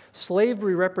industry.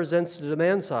 Slavery represents the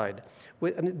demand side.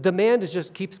 Demand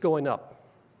just keeps going up,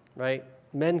 right?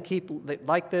 Men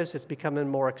like this. It's becoming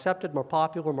more accepted, more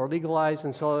popular, more legalized.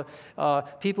 And so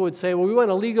people would say, well, we want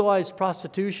to legalize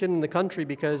prostitution in the country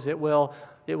because it will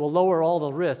lower all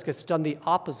the risk. It's done the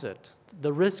opposite.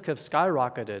 The risk have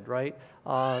skyrocketed, right?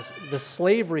 The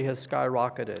slavery has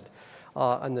skyrocketed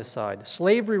on this side.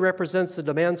 Slavery represents the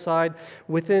demand side.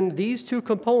 Within these 2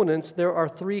 components, there are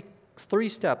 3 three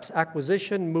steps: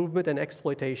 acquisition, movement, and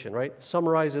exploitation, right?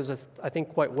 Summarizes, I think,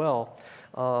 quite well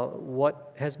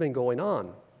what has been going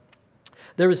on.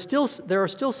 There are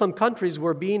still some countries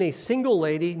where being a single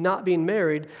lady, not being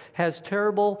married, has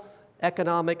terrible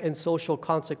economic and social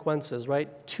consequences, right?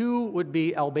 Two would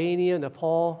be Albania,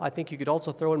 Nepal. I think you could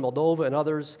also throw in Moldova and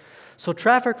others. So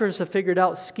traffickers have figured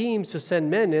out schemes to send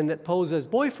men in that pose as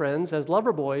boyfriends, as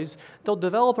lover boys. They'll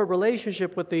develop a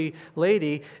relationship with the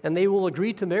lady, and they will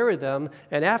agree to marry them.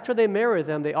 And after they marry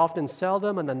them, they often sell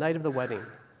them on the night of the wedding.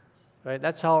 Right?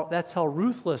 That's how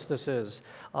ruthless this is.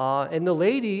 And the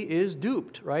lady is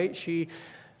duped, right? She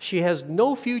has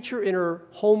no future in her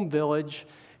home village,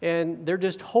 and they're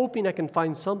just hoping I can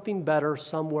find something better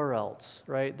somewhere else,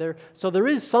 right? So there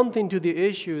is something to the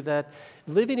issue that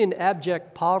living in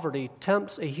abject poverty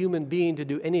tempts a human being to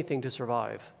do anything to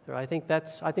survive. I think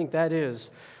that is.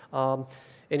 And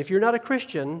if you're not a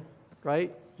Christian,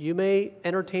 right, you may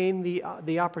entertain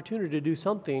the opportunity to do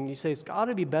something. You say, it's got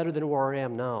to be better than where I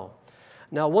am now.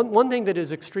 Now, one thing that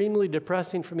is extremely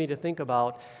depressing for me to think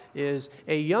about is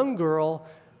a young girl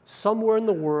somewhere in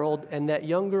the world, and that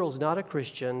young girl is not a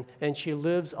Christian, and she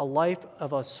lives a life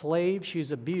of a slave.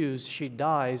 She's abused, she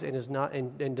dies, and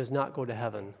does not go to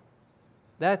heaven.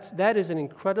 That is an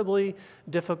incredibly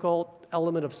difficult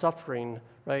element of suffering,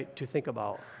 right, to think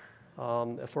about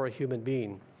for a human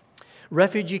being.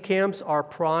 Refugee camps are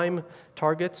prime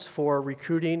targets for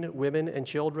recruiting women and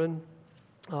children.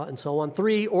 And so on.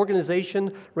 3,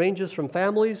 organization ranges from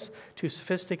families to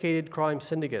sophisticated crime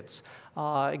syndicates.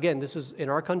 Again, this is in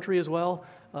our country as well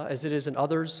as it is in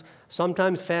others.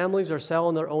 Sometimes families are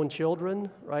selling their own children,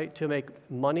 right, to make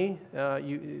money.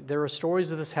 There are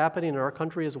stories of this happening in our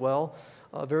country as well,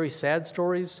 very sad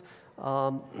stories.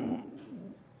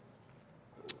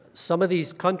 Some of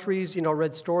these countries, I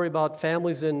read a story about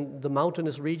families in the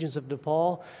mountainous regions of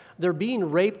Nepal. They're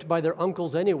being raped by their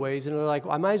uncles anyways, and they're like,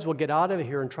 I might as well get out of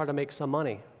here and try to make some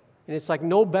money. And it's like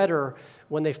no better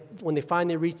when they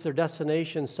finally reach their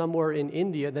destination somewhere in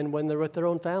India than when they're with their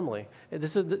own family.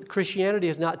 Christianity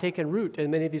has not taken root in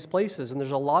many of these places, and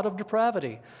there's a lot of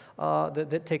depravity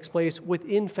that takes place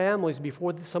within families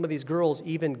before some of these girls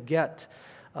even get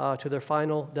to their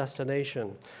final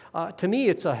destination. To me,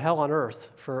 it's a hell on earth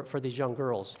for these young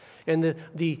girls. And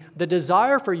the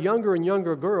desire for younger and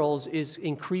younger girls is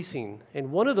increasing.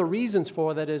 And one of the reasons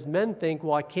for that is men think,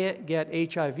 well, I can't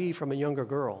get HIV from a younger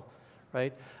girl,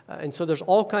 right? And so there's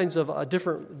all kinds of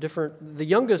different. The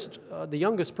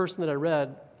youngest person that I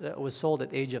read was sold at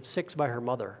the age of 6 by her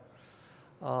mother.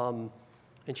 And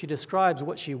she describes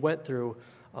what she went through.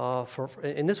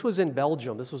 And this was in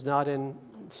Belgium. This was not in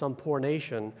some poor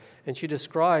nation, and she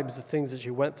describes the things that she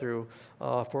went through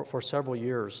for several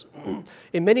years.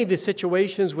 In many of the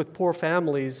situations with poor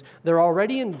families, they're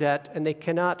already in debt and they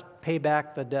cannot pay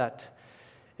back the debt.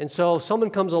 And so someone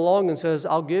comes along and says,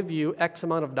 I'll give you X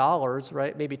amount of dollars,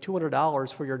 right, maybe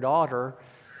 $200 for your daughter,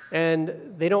 and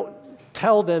they don't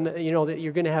tell them, that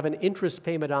you're going to have an interest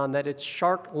payment on that. It's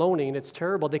shark loaning. It's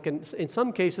terrible. In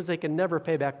some cases, they can never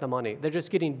pay back the money. They're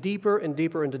just getting deeper and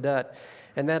deeper into debt,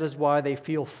 and that is why they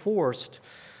feel forced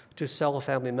to sell a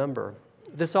family member.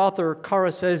 This author,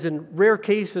 Kara, says, in rare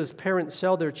cases, parents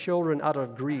sell their children out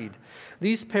of greed.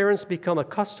 These parents become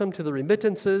accustomed to the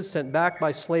remittances sent back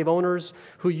by slave owners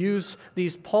who use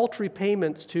these paltry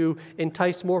payments to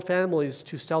entice more families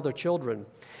to sell their children.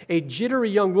 A jittery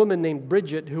young woman named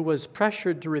Bridget, who was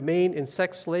pressured to remain in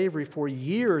sex slavery for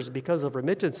years because of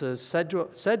remittances, sent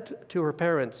to her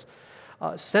parents,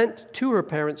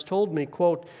 told me,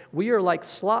 quote, we are like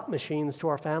slot machines to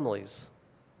our families.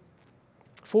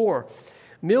 4,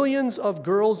 millions of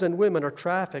girls and women are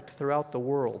trafficked throughout the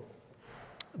world.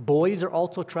 Boys are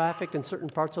also trafficked in certain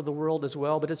parts of the world as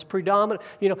well, but it's predominant.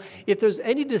 If there's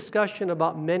any discussion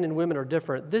about men and women are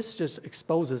different, this just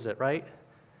exposes it, right?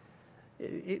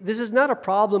 This is not a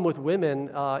problem with women,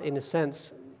 in a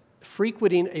sense,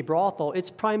 frequenting a brothel.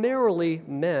 It's primarily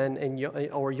men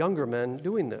or younger men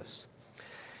doing this.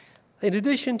 In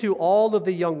addition to all of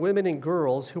the young women and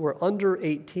girls who are under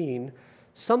 18,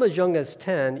 some as young as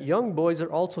 10, young boys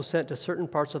are also sent to certain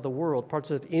parts of the world, parts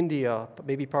of India,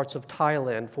 maybe parts of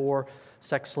Thailand, for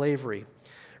sex slavery.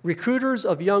 Recruiters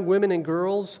of young women and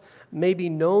girls may be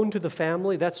known to the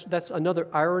family. That's another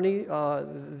irony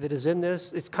that is in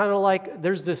this. It's kind of like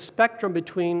there's this spectrum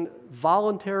between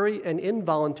voluntary and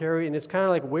involuntary, and it's kind of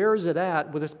like, where is it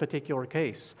at with this particular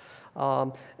case?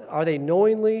 Are they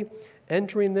knowingly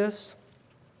entering this?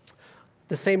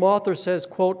 The same author says,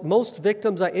 quote, most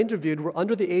victims I interviewed were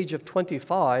under the age of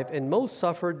 25, and most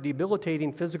suffered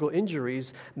debilitating physical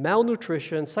injuries,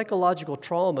 malnutrition, psychological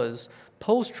traumas,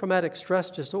 post-traumatic stress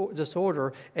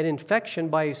disorder, and infection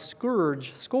by a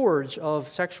scourge of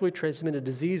sexually transmitted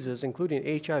diseases,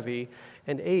 including HIV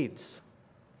and AIDS.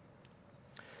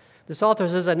 This author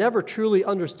says, I never truly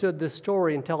understood this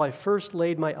story until I first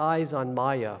laid my eyes on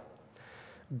Maya.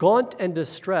 Gaunt and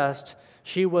distressed,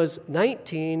 she was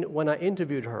 19 when I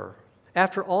interviewed her.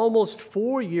 After almost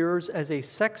 4 years as a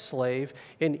sex slave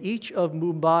in each of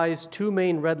Mumbai's 2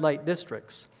 main red light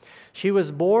districts. She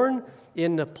was born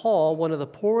in Nepal, one of the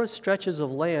poorest stretches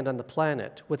of land on the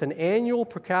planet, with an annual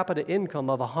per capita income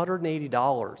of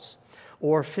 $180,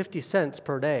 or 50 cents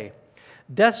per day.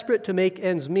 Desperate to make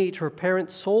ends meet, her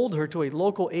parents sold her to a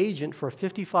local agent for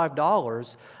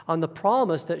 $55 on the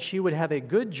promise that she would have a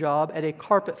good job at a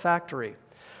carpet factory,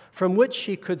 from which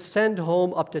she could send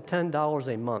home up to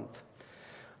 $10 a month.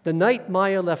 The night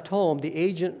Maya left home, the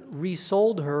agent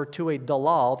resold her to a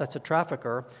dalal, that's a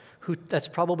trafficker, that's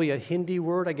probably a Hindi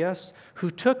word, I guess, who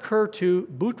took her to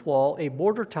Butwal, a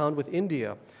border town with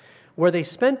India, where they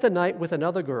spent the night with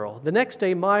another girl. The next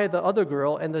day, Maya, the other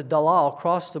girl, and the dalal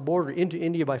crossed the border into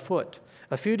India by foot.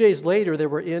 A few days later, they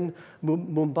were in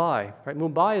Mumbai. Right?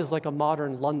 Mumbai is like a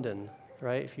modern London,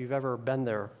 right, if you've ever been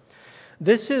there.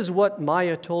 This is what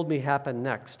Maya told me happened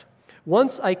next.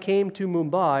 Once I came to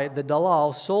Mumbai, the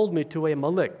dalal sold me to a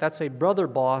malik. That's a brother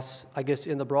boss, I guess,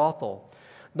 in the brothel.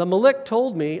 The malik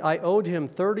told me I owed him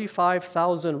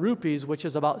 35,000 rupees, which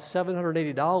is about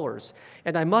 $780,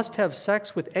 and I must have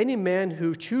sex with any man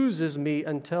who chooses me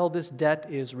until this debt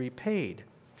is repaid.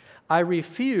 I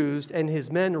refused, and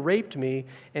his men raped me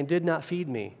and did not feed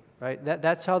me. Right?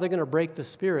 That's how they're going to break the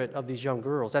spirit of these young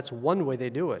girls. That's one way they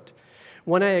do it.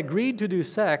 When I agreed to do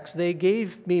sex, they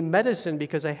gave me medicine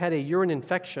because I had a urine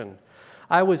infection.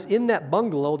 I was in that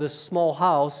bungalow, this small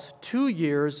house, 2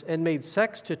 years and made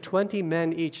sex to 20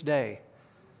 men each day.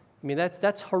 I mean,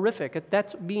 that's horrific.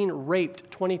 That's being raped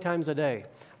 20 times a day,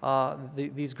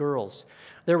 these girls.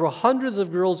 There were hundreds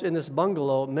of girls in this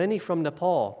bungalow, many from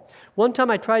Nepal. One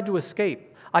time I tried to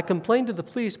escape. I complained to the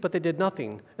police, but they did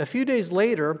nothing. A few days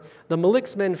later, the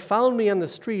malik's men found me on the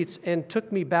streets and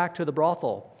took me back to the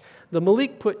brothel. The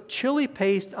malik put chili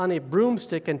paste on a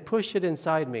broomstick and pushed it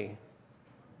inside me.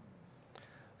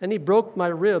 And he broke my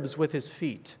ribs with his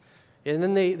feet. And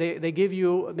then they give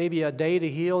you maybe a day to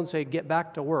heal and say, get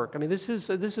back to work. I mean, this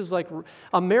is like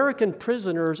American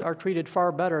prisoners are treated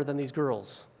far better than these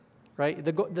girls, right?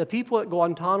 The people at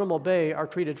Guantanamo Bay are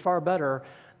treated far better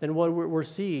than what we're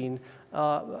seeing,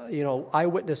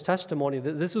 eyewitness testimony.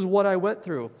 This is what I went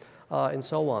through, and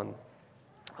so on.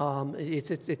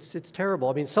 It's terrible.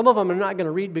 I mean, some of them I'm not going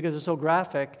to read because it's so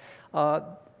graphic.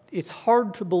 It's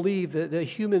hard to believe that a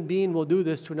human being will do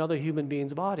this to another human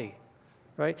being's body,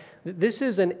 right? This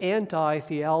is an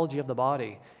anti-theology of the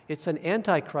body. It's an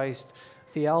antichrist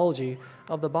theology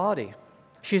of the body.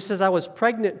 She says, I was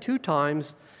pregnant 2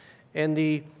 times, and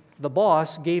the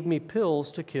boss gave me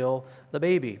pills to kill the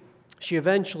baby. She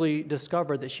eventually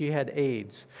discovered that she had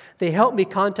AIDS. They helped me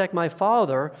contact my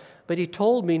father, but he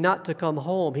told me not to come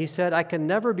home. He said, I can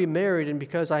never be married, and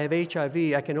because I have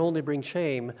HIV, I can only bring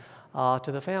shame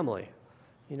to the family.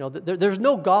 You know, there's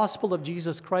no gospel of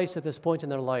Jesus Christ at this point in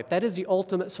their life. That is the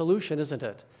ultimate solution, isn't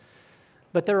it?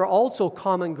 But there are also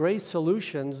common grace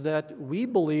solutions that we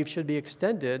believe should be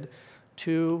extended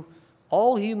to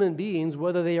all human beings,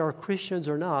 whether they are Christians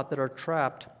or not, that are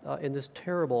trapped in this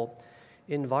terrible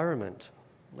environment.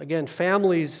 Again,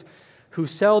 families who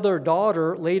sell their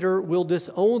daughter later will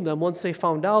disown them once they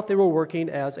found out they were working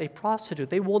as a prostitute.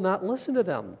 They will not listen to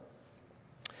them.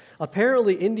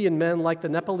 Apparently, Indian men like the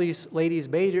Nepalese ladies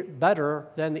better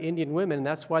than the Indian women, and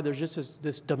that's why there's just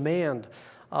this demand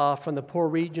from the poor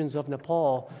regions of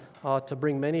Nepal to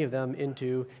bring many of them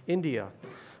into India.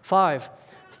 5,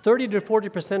 30 to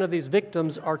 40% of these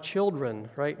victims are children,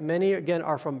 right? Many, again,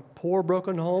 are from poor,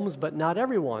 broken homes, but not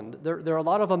everyone. There are a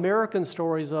lot of American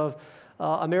stories of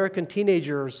American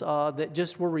teenagers that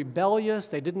just were rebellious.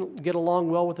 They didn't get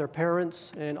along well with their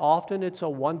parents, and often it's a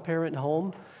one-parent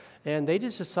home. And they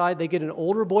just decide they get an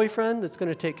older boyfriend that's going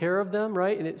to take care of them,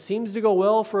 right? And it seems to go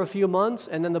well for a few months,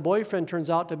 and then the boyfriend turns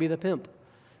out to be the pimp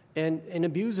and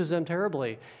abuses them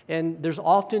terribly. And there's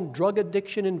often drug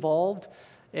addiction involved.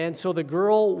 And so the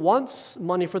girl wants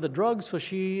money for the drugs, so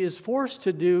she is forced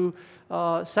to do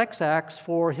sex acts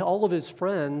for all of his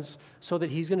friends so that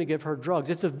he's going to give her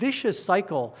drugs. It's a vicious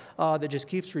cycle that just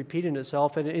keeps repeating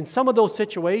itself. And in some of those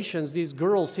situations, these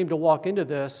girls seem to walk into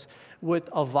this with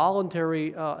a voluntary,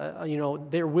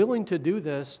 they're willing to do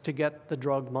this to get the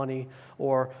drug money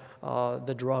or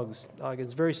the drugs.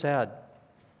 It's very sad.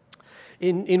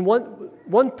 In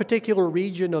one particular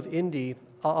region of India,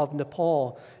 of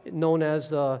Nepal, known as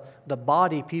the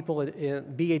Badi people,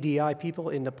 BADI people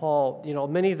in Nepal,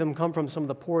 many of them come from some of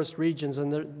the poorest regions,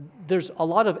 and there's a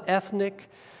lot of ethnic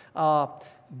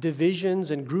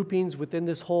divisions and groupings within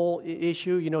this whole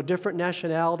issue. Different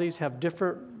nationalities have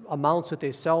different amounts that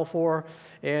they sell for,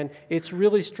 and it's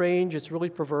really strange, it's really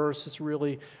perverse, it's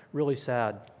really, really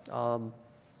sad.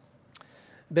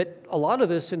 But a lot of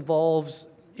this involves,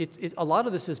 a lot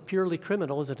of this is purely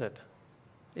criminal, isn't it?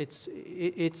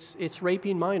 It's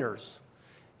raping minors.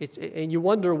 And you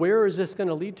wonder, where is this going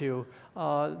to lead to?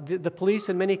 The police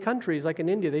in many countries, like in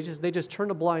India, they just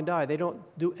turn a blind eye. They don't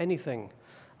do anything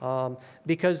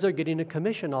because they're getting a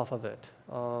commission off of it,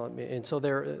 and so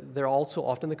they're also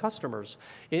often the customers.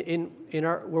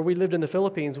 Where we lived in the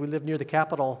Philippines, we lived near the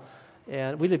capital,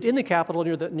 and we lived in the capital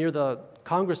near the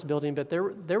Congress building. But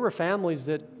there were families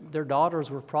that their daughters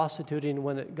were prostituting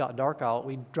when it got dark out.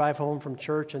 We'd drive home from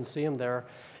church and see them there.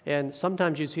 And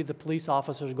sometimes you see the police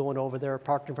officers going over there,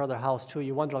 parked in front of their house too.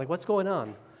 You wonder, what's going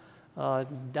on? I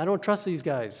don't trust these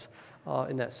guys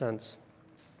in that sense.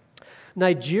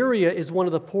 Nigeria is one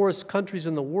of the poorest countries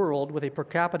in the world with a per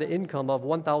capita income of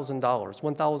 $1,000,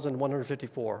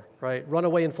 $1,154, right?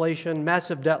 Runaway inflation,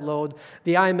 massive debt load,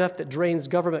 the IMF that drains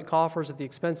government coffers at the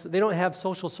expense. They don't have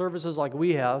social services like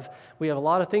we have. We have a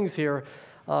lot of things here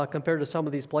compared to some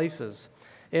of these places.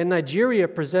 And Nigeria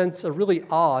presents a really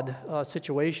odd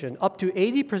situation. Up to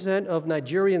 80% of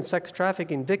Nigerian sex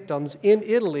trafficking victims in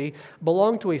Italy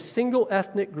belong to a single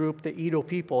ethnic group, the Edo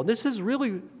people. And this is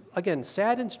really, again,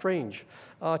 sad and strange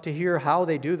to hear how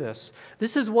they do this.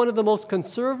 This is one of the most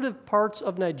conservative parts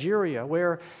of Nigeria,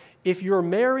 where if you're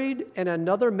married and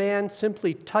another man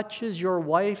simply touches your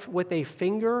wife with a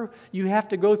finger, you have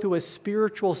to go through a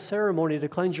spiritual ceremony to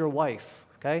cleanse your wife,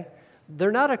 okay? They're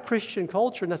not a Christian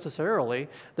culture necessarily.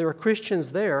 There are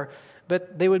Christians there,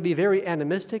 but they would be very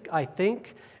animistic, I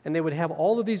think, and they would have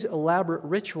all of these elaborate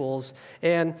rituals.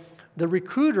 And the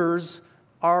recruiters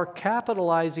are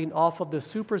capitalizing off of the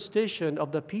superstition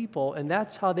of the people, and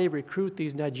that's how they recruit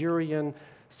these Nigerian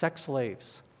sex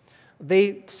slaves.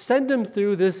 They send them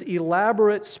through this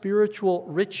elaborate spiritual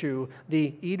ritual,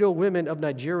 the Edo women of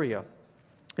Nigeria.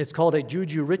 It's called a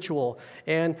juju ritual,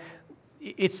 and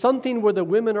it's something where the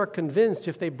women are convinced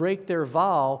if they break their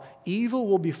vow, evil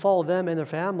will befall them and their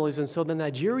families. And so the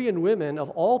Nigerian women,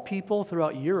 of all people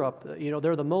throughout Europe,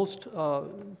 they're the most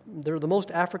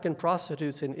African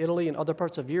prostitutes in Italy and other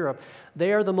parts of Europe.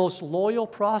 They are the most loyal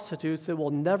prostitutes that will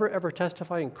never ever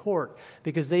testify in court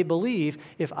because they believe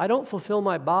if I don't fulfill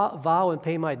my vow and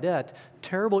pay my debt,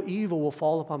 terrible evil will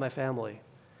fall upon my family.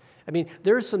 I mean,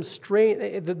 there's some strange,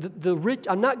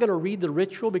 I'm not going to read the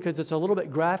ritual because it's a little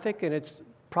bit graphic and it's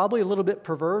probably a little bit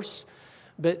perverse,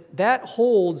 but that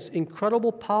holds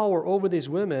incredible power over these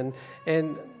women.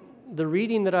 And the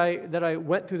reading that I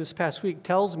went through this past week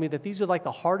tells me that these are like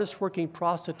the hardest working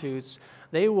prostitutes.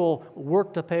 They will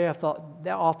work to pay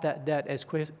off that debt as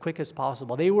quick as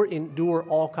possible. They will endure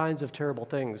all kinds of terrible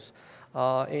things.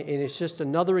 And it's just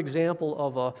another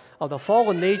example of the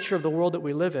fallen nature of the world that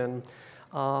we live in.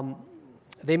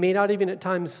 They may not even at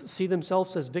times see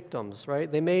themselves as victims,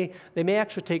 right? They may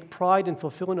actually take pride in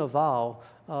fulfilling a vow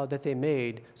that they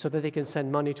made so that they can send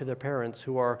money to their parents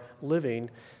who are living,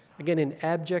 again, in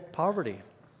abject poverty.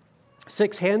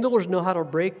 6, handlers know how to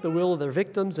break the will of their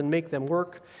victims and make them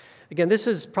work. Again, this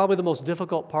is probably the most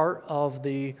difficult part of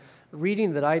the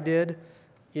reading that I did.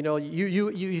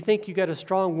 You think you got a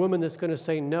strong woman that's going to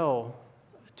say no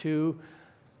to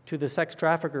the sex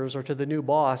traffickers or to the new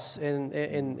boss,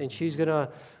 and she's going to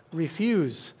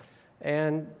refuse.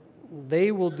 And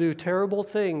they will do terrible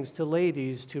things to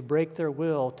ladies to break their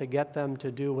will to get them to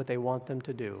do what they want them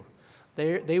to do.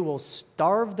 They will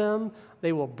starve them.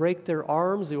 They will break their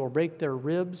arms. They will break their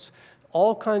ribs.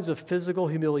 All kinds of physical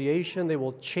humiliation. They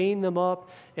will chain them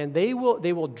up, and they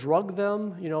will drug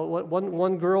them.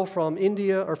 One girl from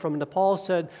India or from Nepal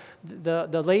said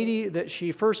the lady that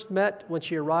she first met when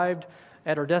she arrived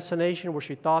at her destination, where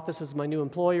she thought this is my new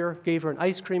employer, gave her an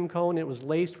ice cream cone. It was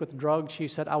laced with drugs. She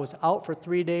said, I was out for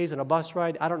 3 days on a bus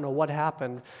ride. I don't know what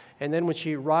happened. And then when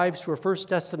she arrives to her first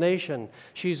destination,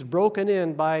 she's broken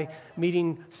in by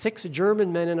meeting 6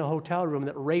 German men in a hotel room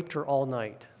that raped her all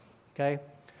night. Okay?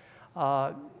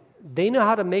 They know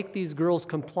how to make these girls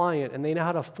compliant, and they know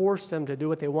how to force them to do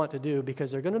what they want to do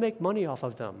because they're going to make money off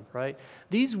of them, right?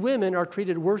 These women are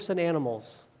treated worse than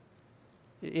animals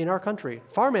in our country,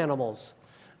 farm animals.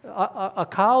 A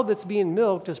cow that's being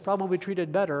milked is probably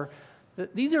treated better.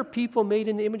 These are people made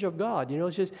in the image of God.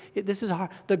 It's just, this is hard.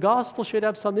 The gospel should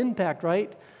have some impact,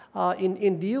 right?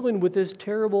 in dealing with this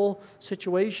terrible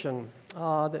situation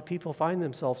that people find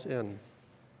themselves in.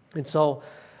 And so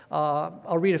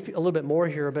I'll read a little bit more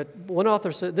here, but one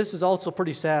author said, this is also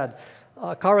pretty sad.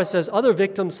 Kara says, other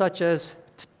victims such as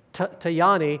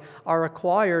Tayani are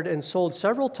acquired and sold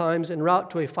several times en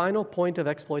route to a final point of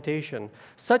exploitation.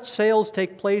 Such sales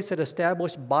take place at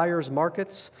established buyers'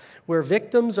 markets, where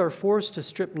victims are forced to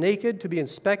strip naked to be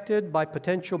inspected by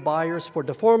potential buyers for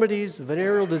deformities,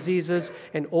 venereal diseases,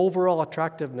 and overall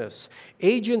attractiveness.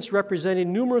 Agents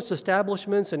representing numerous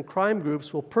establishments and crime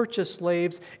groups will purchase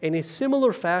slaves in a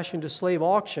similar fashion to slave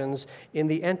auctions in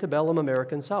the antebellum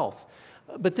American South.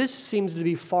 But this seems to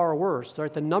be far worse,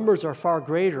 right? The numbers are far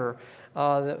greater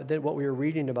than what we were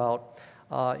reading about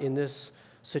in this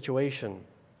situation.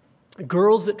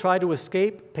 Girls that try to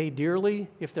escape pay dearly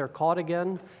if they're caught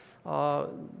again.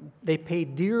 They pay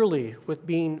dearly with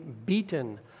being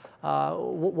beaten.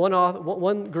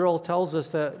 One girl tells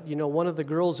us that, one of the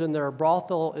girls in their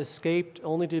brothel escaped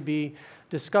only to be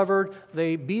discovered.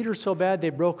 They beat her so bad they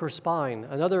broke her spine.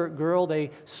 Another girl,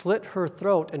 they slit her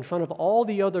throat in front of all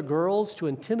the other girls to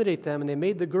intimidate them, and they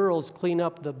made the girls clean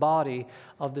up the body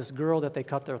of this girl that they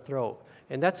cut their throat.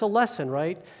 And that's a lesson,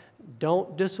 right?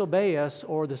 Don't disobey us,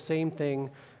 or the same thing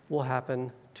will happen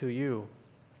to you.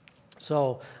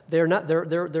 So they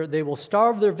will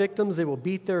starve their victims, they will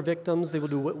beat their victims, they will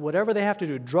do whatever they have to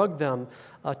do, drug them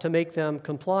to make them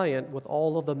compliant with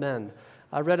all of the men.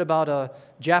 I read about a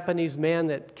Japanese man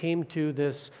that came to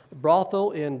this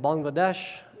brothel in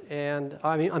Bangladesh, in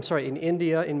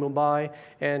India, in Mumbai,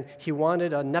 and he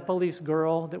wanted a Nepalese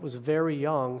girl that was very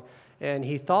young, and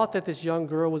he thought that this young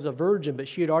girl was a virgin, but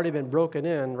she had already been broken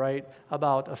in, right,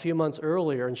 about a few months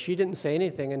earlier, and she didn't say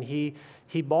anything, and he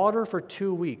bought her for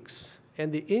 2 weeks. And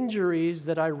the injuries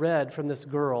that I read from this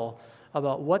girl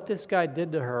about what this guy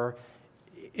did to her,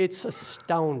 it's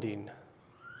astounding.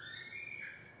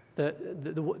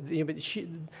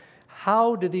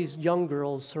 How do these young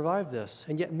girls survive this?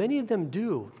 And yet many of them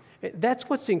do. That's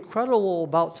what's incredible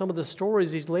about some of the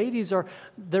stories. These ladies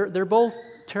they're both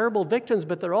terrible victims,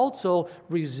 but they're also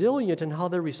resilient in how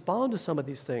they respond to some of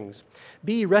these things.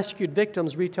 Rescued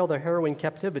victims retell their harrowing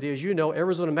captivity. As you know,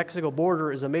 Arizona-Mexico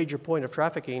border is a major point of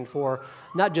trafficking for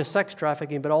not just sex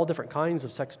trafficking, but all different kinds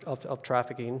of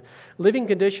trafficking. Living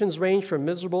conditions range from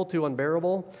miserable to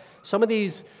unbearable. Some of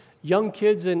these young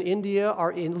kids in India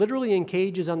are literally in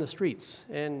cages on the streets,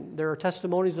 and there are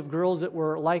testimonies of girls that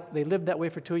they lived that way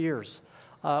for 2 years.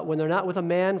 When they're not with a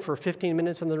man for 15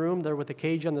 minutes in the room, they're with a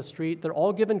cage on the street. They're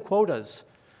all given quotas.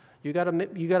 You got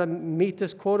to meet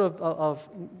this quota of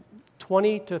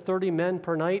 20 to 30 men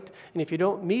per night, and if you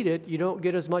don't meet it, you don't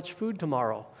get as much food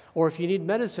tomorrow. Or if you need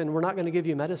medicine, we're not going to give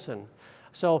you medicine.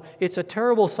 So it's a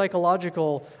terrible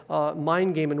psychological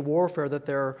mind game and warfare that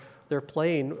they're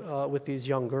playing with these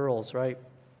young girls, right?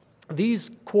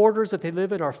 These quarters that they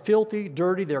live in are filthy,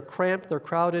 dirty, they're cramped, they're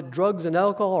crowded. Drugs and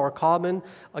alcohol are common,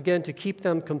 again, to keep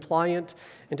them compliant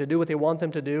and to do what they want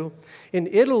them to do. In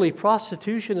Italy,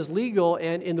 prostitution is legal,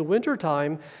 and in the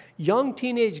wintertime, young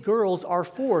teenage girls are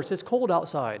forced, it's cold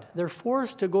outside, they're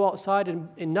forced to go outside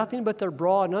in nothing but their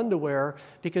bra and underwear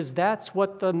because that's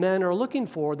what the men are looking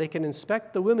for. They can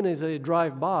inspect the women as they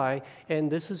drive by,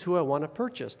 and this is who I want to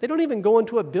purchase. They don't even go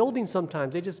into a building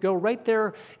sometimes. They just go right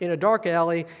there in a dark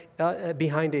alley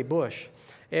behind a bush.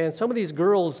 And some of these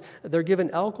girls, they're given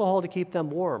alcohol to keep them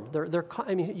warm.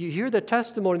 You hear the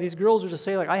testimony. These girls are just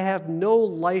saying, I have no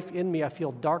life in me. I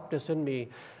feel darkness in me.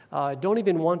 Don't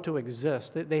even want to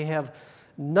exist. They have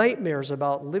nightmares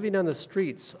about living on the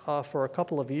streets for a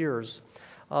couple of years.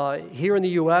 Here in the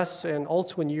U.S. and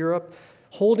also in Europe,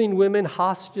 holding women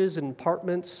hostages in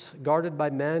apartments guarded by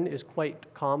men is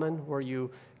quite common, where you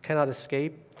cannot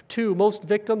escape. 2, most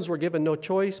victims were given no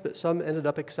choice, but some ended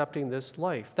up accepting this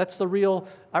life. That's the real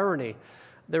irony.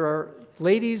 There are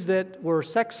ladies that were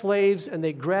sex slaves, and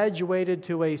they graduated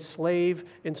to a slave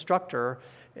instructor,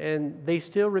 and they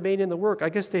still remain in the work. I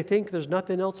guess they think there's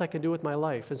nothing else I can do with my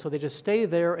life, and so they just stay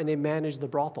there and they manage the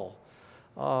brothel.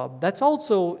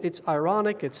 It's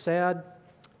ironic, it's sad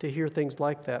to hear things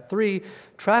like that. 3,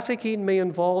 trafficking may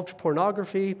involve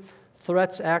pornography,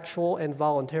 threats actual and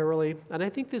voluntarily, and I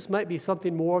think this might be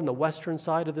something more on the Western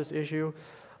side of this issue.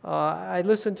 I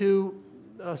listened to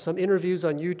some interviews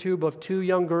on YouTube of 2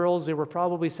 young girls. They were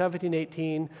probably 17,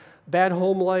 18, bad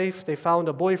home life. They found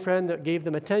a boyfriend that gave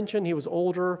them attention. He was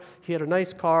older. He had a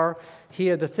nice car. He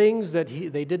had the things that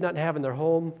they did not have in their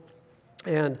home.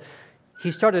 And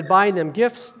he started buying them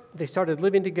gifts. They started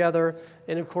living together.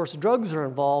 And of course, drugs are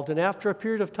involved. And after a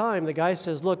period of time, the guy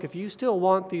says, look, if you still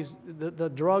want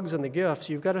the drugs and the gifts,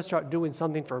 you've got to start doing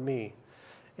something for me.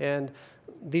 And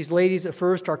these ladies at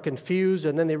first are confused,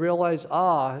 and then they realize,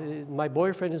 my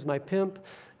boyfriend is my pimp.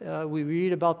 We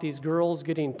read about these girls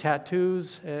getting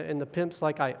tattoos, and the pimp's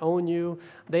like, I own you.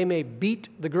 They may beat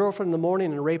the girlfriend in the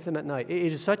morning and rape them at night.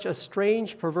 It is such a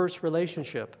strange, perverse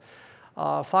relationship.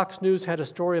 Fox News had a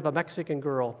story of a Mexican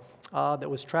girl that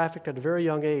was trafficked at a very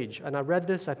young age. And I read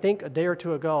this, I think, a day or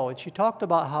two ago, and she talked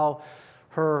about how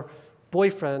her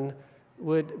boyfriend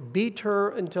would beat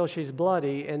her until she's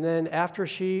bloody, and then after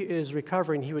she is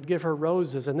recovering, he would give her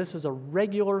roses, and this is a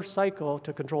regular cycle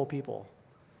to control people.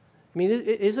 I mean,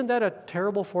 isn't that a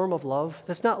terrible form of love?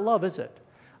 That's not love, is it?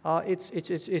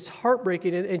 It's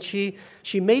heartbreaking, and she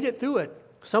made it through it.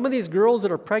 Some of these girls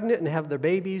that are pregnant and have their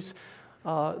babies,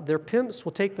 their pimps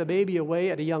will take the baby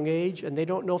away at a young age, and they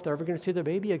don't know if they're ever going to see their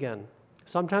baby again.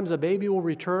 Sometimes a baby will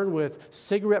return with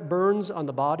cigarette burns on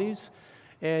the bodies,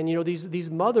 and these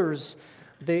mothers,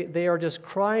 they are just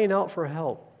crying out for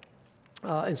help.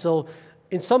 And so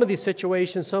in some of these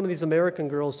situations, some of these American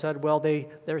girls said, well, they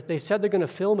said they're going to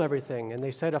film everything. And they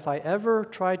said, if I ever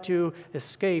try to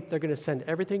escape, they're going to send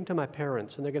everything to my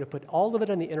parents, and they're going to put all of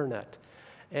it on the internet.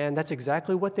 And that's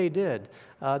exactly what they did.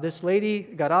 This lady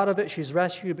got out of it. She's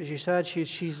rescued, but she said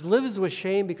she lives with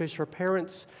shame because her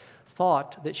parents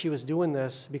thought that she was doing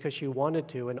this because she wanted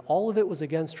to, and all of it was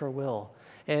against her will.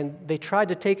 And they tried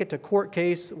to take it to court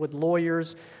case with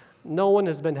lawyers. No one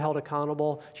has been held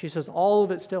accountable. She says, all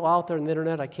of it's still out there on the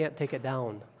internet. I can't take it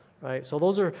down, right? So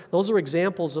those are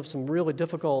examples of some really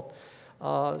difficult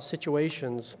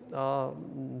situations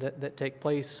that take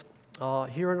place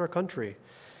here in our country.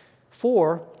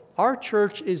 4, our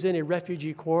church is in a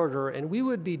refugee corridor, and we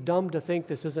would be dumb to think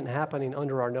this isn't happening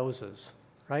under our noses,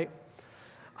 right?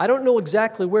 I don't know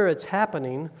exactly where it's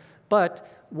happening, but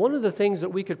one of the things that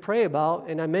we could pray about,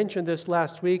 and I mentioned this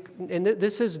last week, and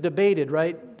this is debated,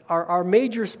 right? Are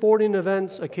major sporting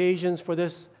events occasions for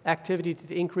this activity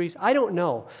to increase? I don't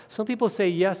know. Some people say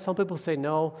yes, some people say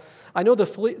no. I know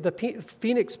the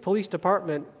Phoenix Police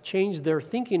Department changed their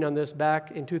thinking on this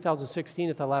back in 2016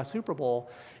 at the last Super Bowl.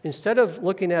 Instead of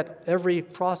looking at every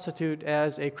prostitute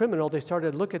as a criminal, they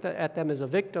started looking at them as a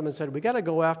victim and said, we got to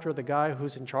go after the guy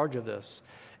who's in charge of this.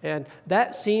 And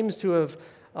that seems to have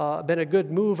been a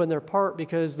good move on their part,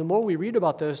 because the more we read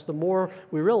about this, the more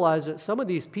we realize that some of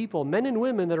these people, men and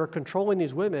women that are controlling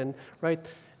these women, right,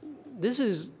 this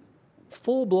is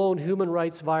full-blown human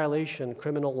rights violation,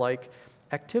 criminal-like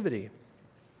activity.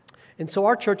 And so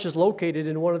our church is located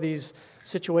in one of these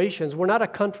situations. We're not a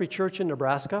country church in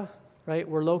Nebraska, right?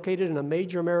 We're located in a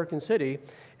major American city,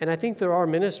 and I think there are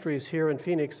ministries here in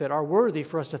Phoenix that are worthy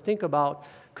for us to think about.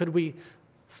 Could we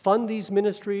fund these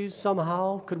ministries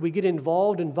somehow? Could we get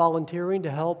involved in volunteering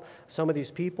to help some of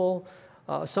these people?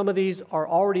 Some of these are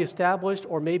already established,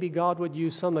 or maybe God would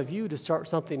use some of you to start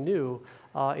something new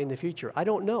in the future. I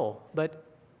don't know, but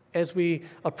as we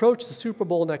approach the Super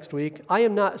Bowl next week, I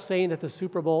am not saying that the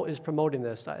Super Bowl is promoting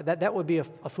this. That would be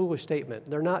a foolish statement.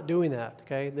 They're not doing that,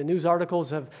 okay? The news articles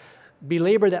have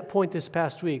belabored that point this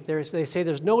past week. They say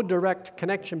there's no direct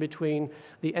connection between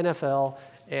the NFL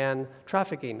and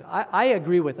trafficking. I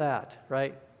agree with that,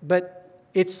 right? But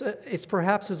it's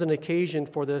perhaps as an occasion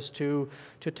for this to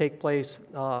take place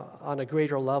on a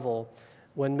greater level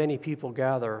when many people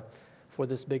gather for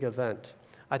this big event.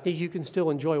 I think you can still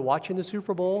enjoy watching the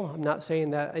Super Bowl. I'm not saying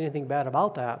that anything bad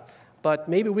about that, but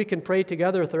maybe we can pray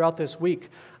together throughout this week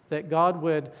that God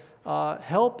would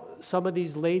help some of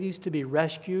these ladies to be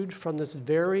rescued from this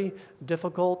very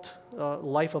difficult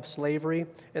life of slavery,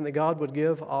 and that God would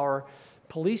give our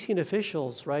policing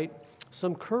officials, right,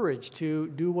 some courage to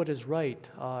do what is right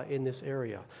in this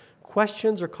area.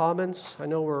 Questions or comments? I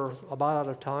know we're about out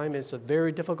of time. It's a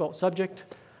very difficult subject.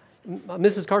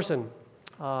 Mrs. Carson,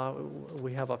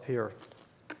 we have up here.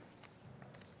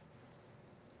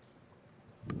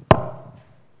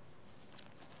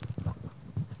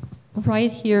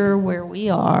 Right here where we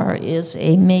are is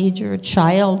a major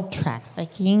child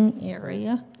trafficking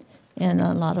area, and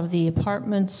a lot of the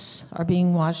apartments are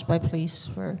being watched by police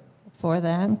for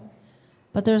that.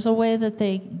 But there's a way that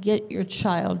they get your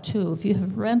child too. If you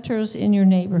have renters in your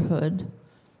neighborhood,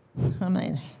 I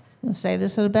mean, I'm going to say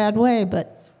this in a bad way,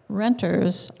 but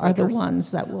renters are the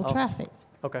ones that will traffic.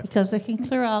 Okay. Because they can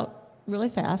clear out really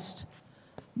fast,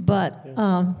 but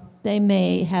they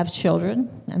may have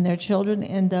children, and their children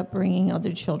end up bringing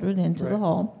other children into the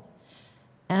home.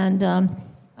 And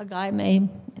a guy may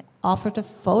offer to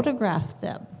photograph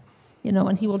them, you know,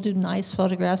 and he will do nice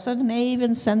photographs and may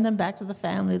even send them back to the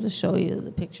family to show you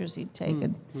the pictures he'd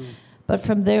taken. But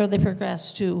from there, they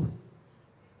progress to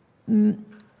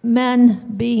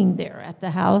men being there at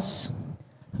the house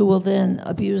who will then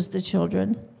abuse the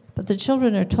children. But the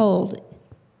children are told,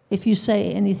 if you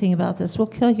say anything about this, we'll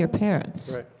kill your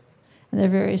parents. Right. And they're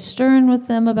very stern with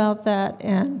them about that,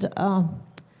 and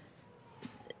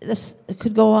this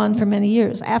could go on for many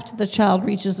years. After the child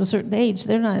reaches a certain age,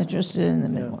 they're not interested in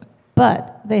them anymore.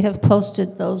 But they have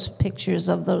posted those pictures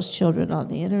of those children on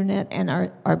the internet and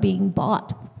are being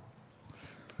bought.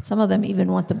 Some of them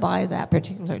even want to buy that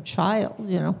particular child,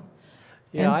 you know.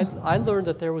 Yeah, I learned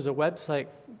that there was a website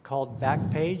called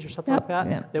Backpage or something like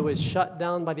that that was shut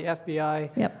down by the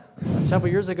FBI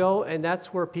several years ago, and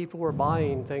that's where people were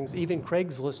buying things. Even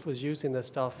Craigslist was using this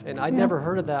stuff, and I'd never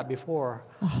heard of that before.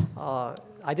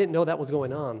 I didn't know that was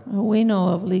going on. We know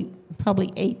of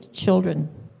probably 8 children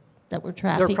that were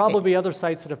trafficked. There are probably other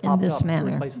sites that have popped in this up manner.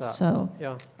 to replace that. So,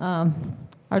 yeah.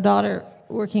 Our daughter,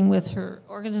 working with her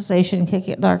organization, Kick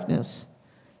It Darkness,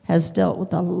 has dealt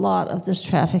with a lot of this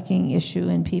trafficking issue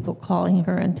and people calling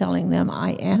her and telling them,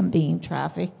 I am being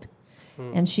trafficked.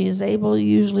 And she is able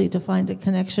usually to find a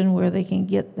connection where they can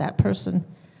get that person.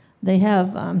 They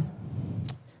have an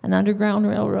underground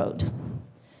railroad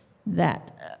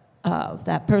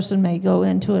that person may go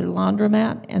into a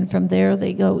laundromat, and from there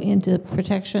they go into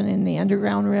protection in the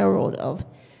underground railroad of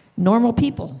normal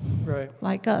people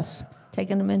like us,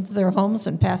 taking them into their homes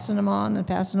and passing them on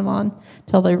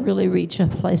until they really reach a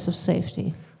place of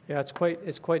safety. Yeah,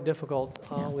 it's quite difficult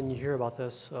when you hear about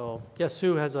this. So, yes,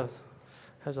 Sue has a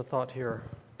thought here.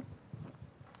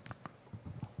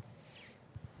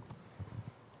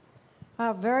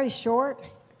 Very short,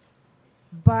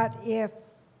 but if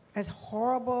as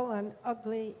horrible and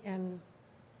ugly and,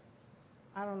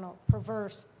 I don't know,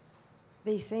 perverse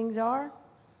these things are,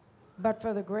 but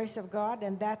for the grace of God,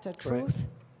 and that's a truth,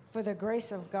 for the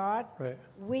grace of God,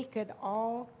 we could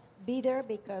all be there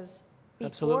because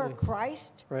before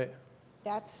Christ,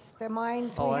 that's the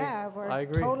minds we have. We're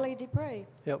totally depraved.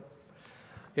 Yep.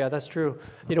 Yeah, that's true.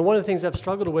 You know, one of the things I've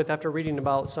struggled with after reading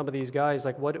about some of these guys,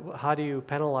 like how do you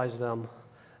penalize them?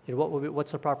 You know,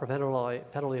 what's the proper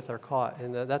penalty if they're caught?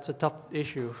 And that's a tough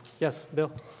issue. Yes,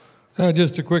 Bill?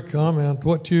 Just a quick comment.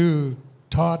 What you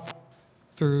taught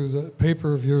through the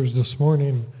paper of yours this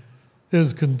morning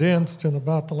is condensed in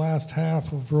about the last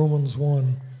half of Romans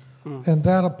 1. And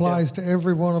that applies to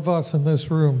every one of us in this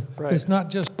room. It's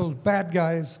not just those bad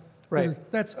guys.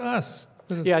 That's us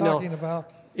that it's talking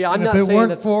about. Yeah, and if it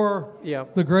weren't for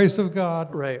the grace of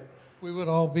God, we would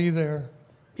all be there.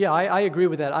 Yeah, I agree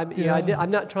with that.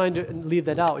 I'm not trying to leave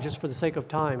that out just for the sake of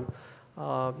time.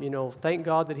 You know, thank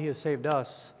God that He has saved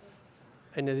us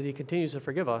and that He continues to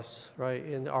forgive us,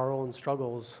 in our own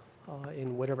struggles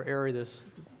in whatever area this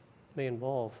may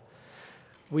involve.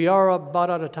 We are about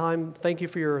out of time. Thank you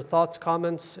for your thoughts,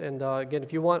 comments, and again,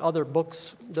 if you want other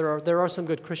books, there are some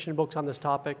good Christian books on this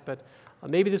topic, but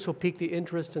maybe this will pique the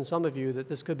interest in some of you that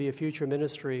this could be a future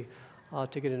ministry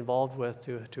to get involved with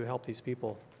to help these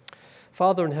people.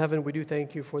 Father in heaven, we do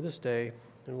thank you for this day.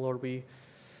 And Lord, we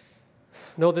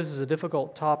know this is a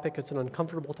difficult topic. It's an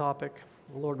uncomfortable topic,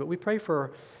 Lord, but we pray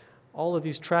for all of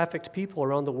these trafficked people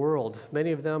around the world.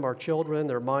 Many of them are children,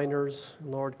 they're minors.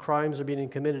 Lord, crimes are being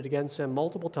committed against them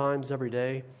multiple times every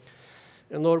day.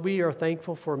 And Lord, we are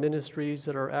thankful for ministries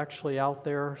that are actually out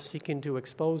there seeking to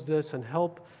expose this and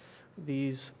help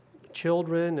these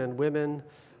children and women,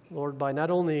 Lord, by not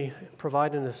only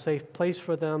providing a safe place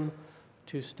for them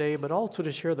to stay, but also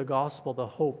to share the gospel, the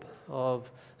hope of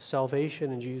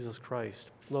salvation in Jesus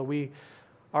Christ. Lord, we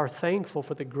are thankful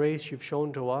for the grace you've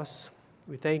shown to us.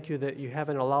 We thank you that you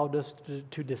haven't allowed us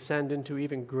to descend into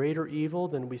even greater evil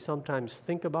than we sometimes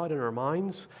think about in our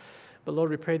minds. But Lord,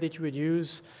 we pray that you would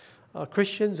use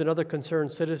Christians and other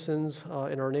concerned citizens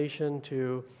in our nation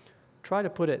to try to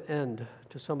put an end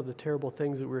to some of the terrible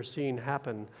things that we're seeing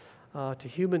happen to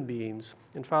human beings.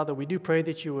 And Father, we do pray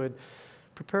that you would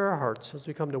prepare our hearts as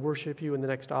we come to worship you in the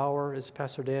next hour, as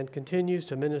Pastor Dan continues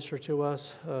to minister to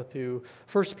us through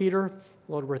 1 Peter.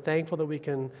 Lord, we're thankful that we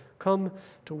can come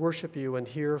to worship you and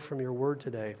hear from your word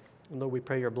today. And Lord, we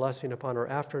pray your blessing upon our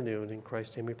afternoon. In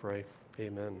Christ's name we pray.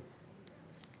 Amen.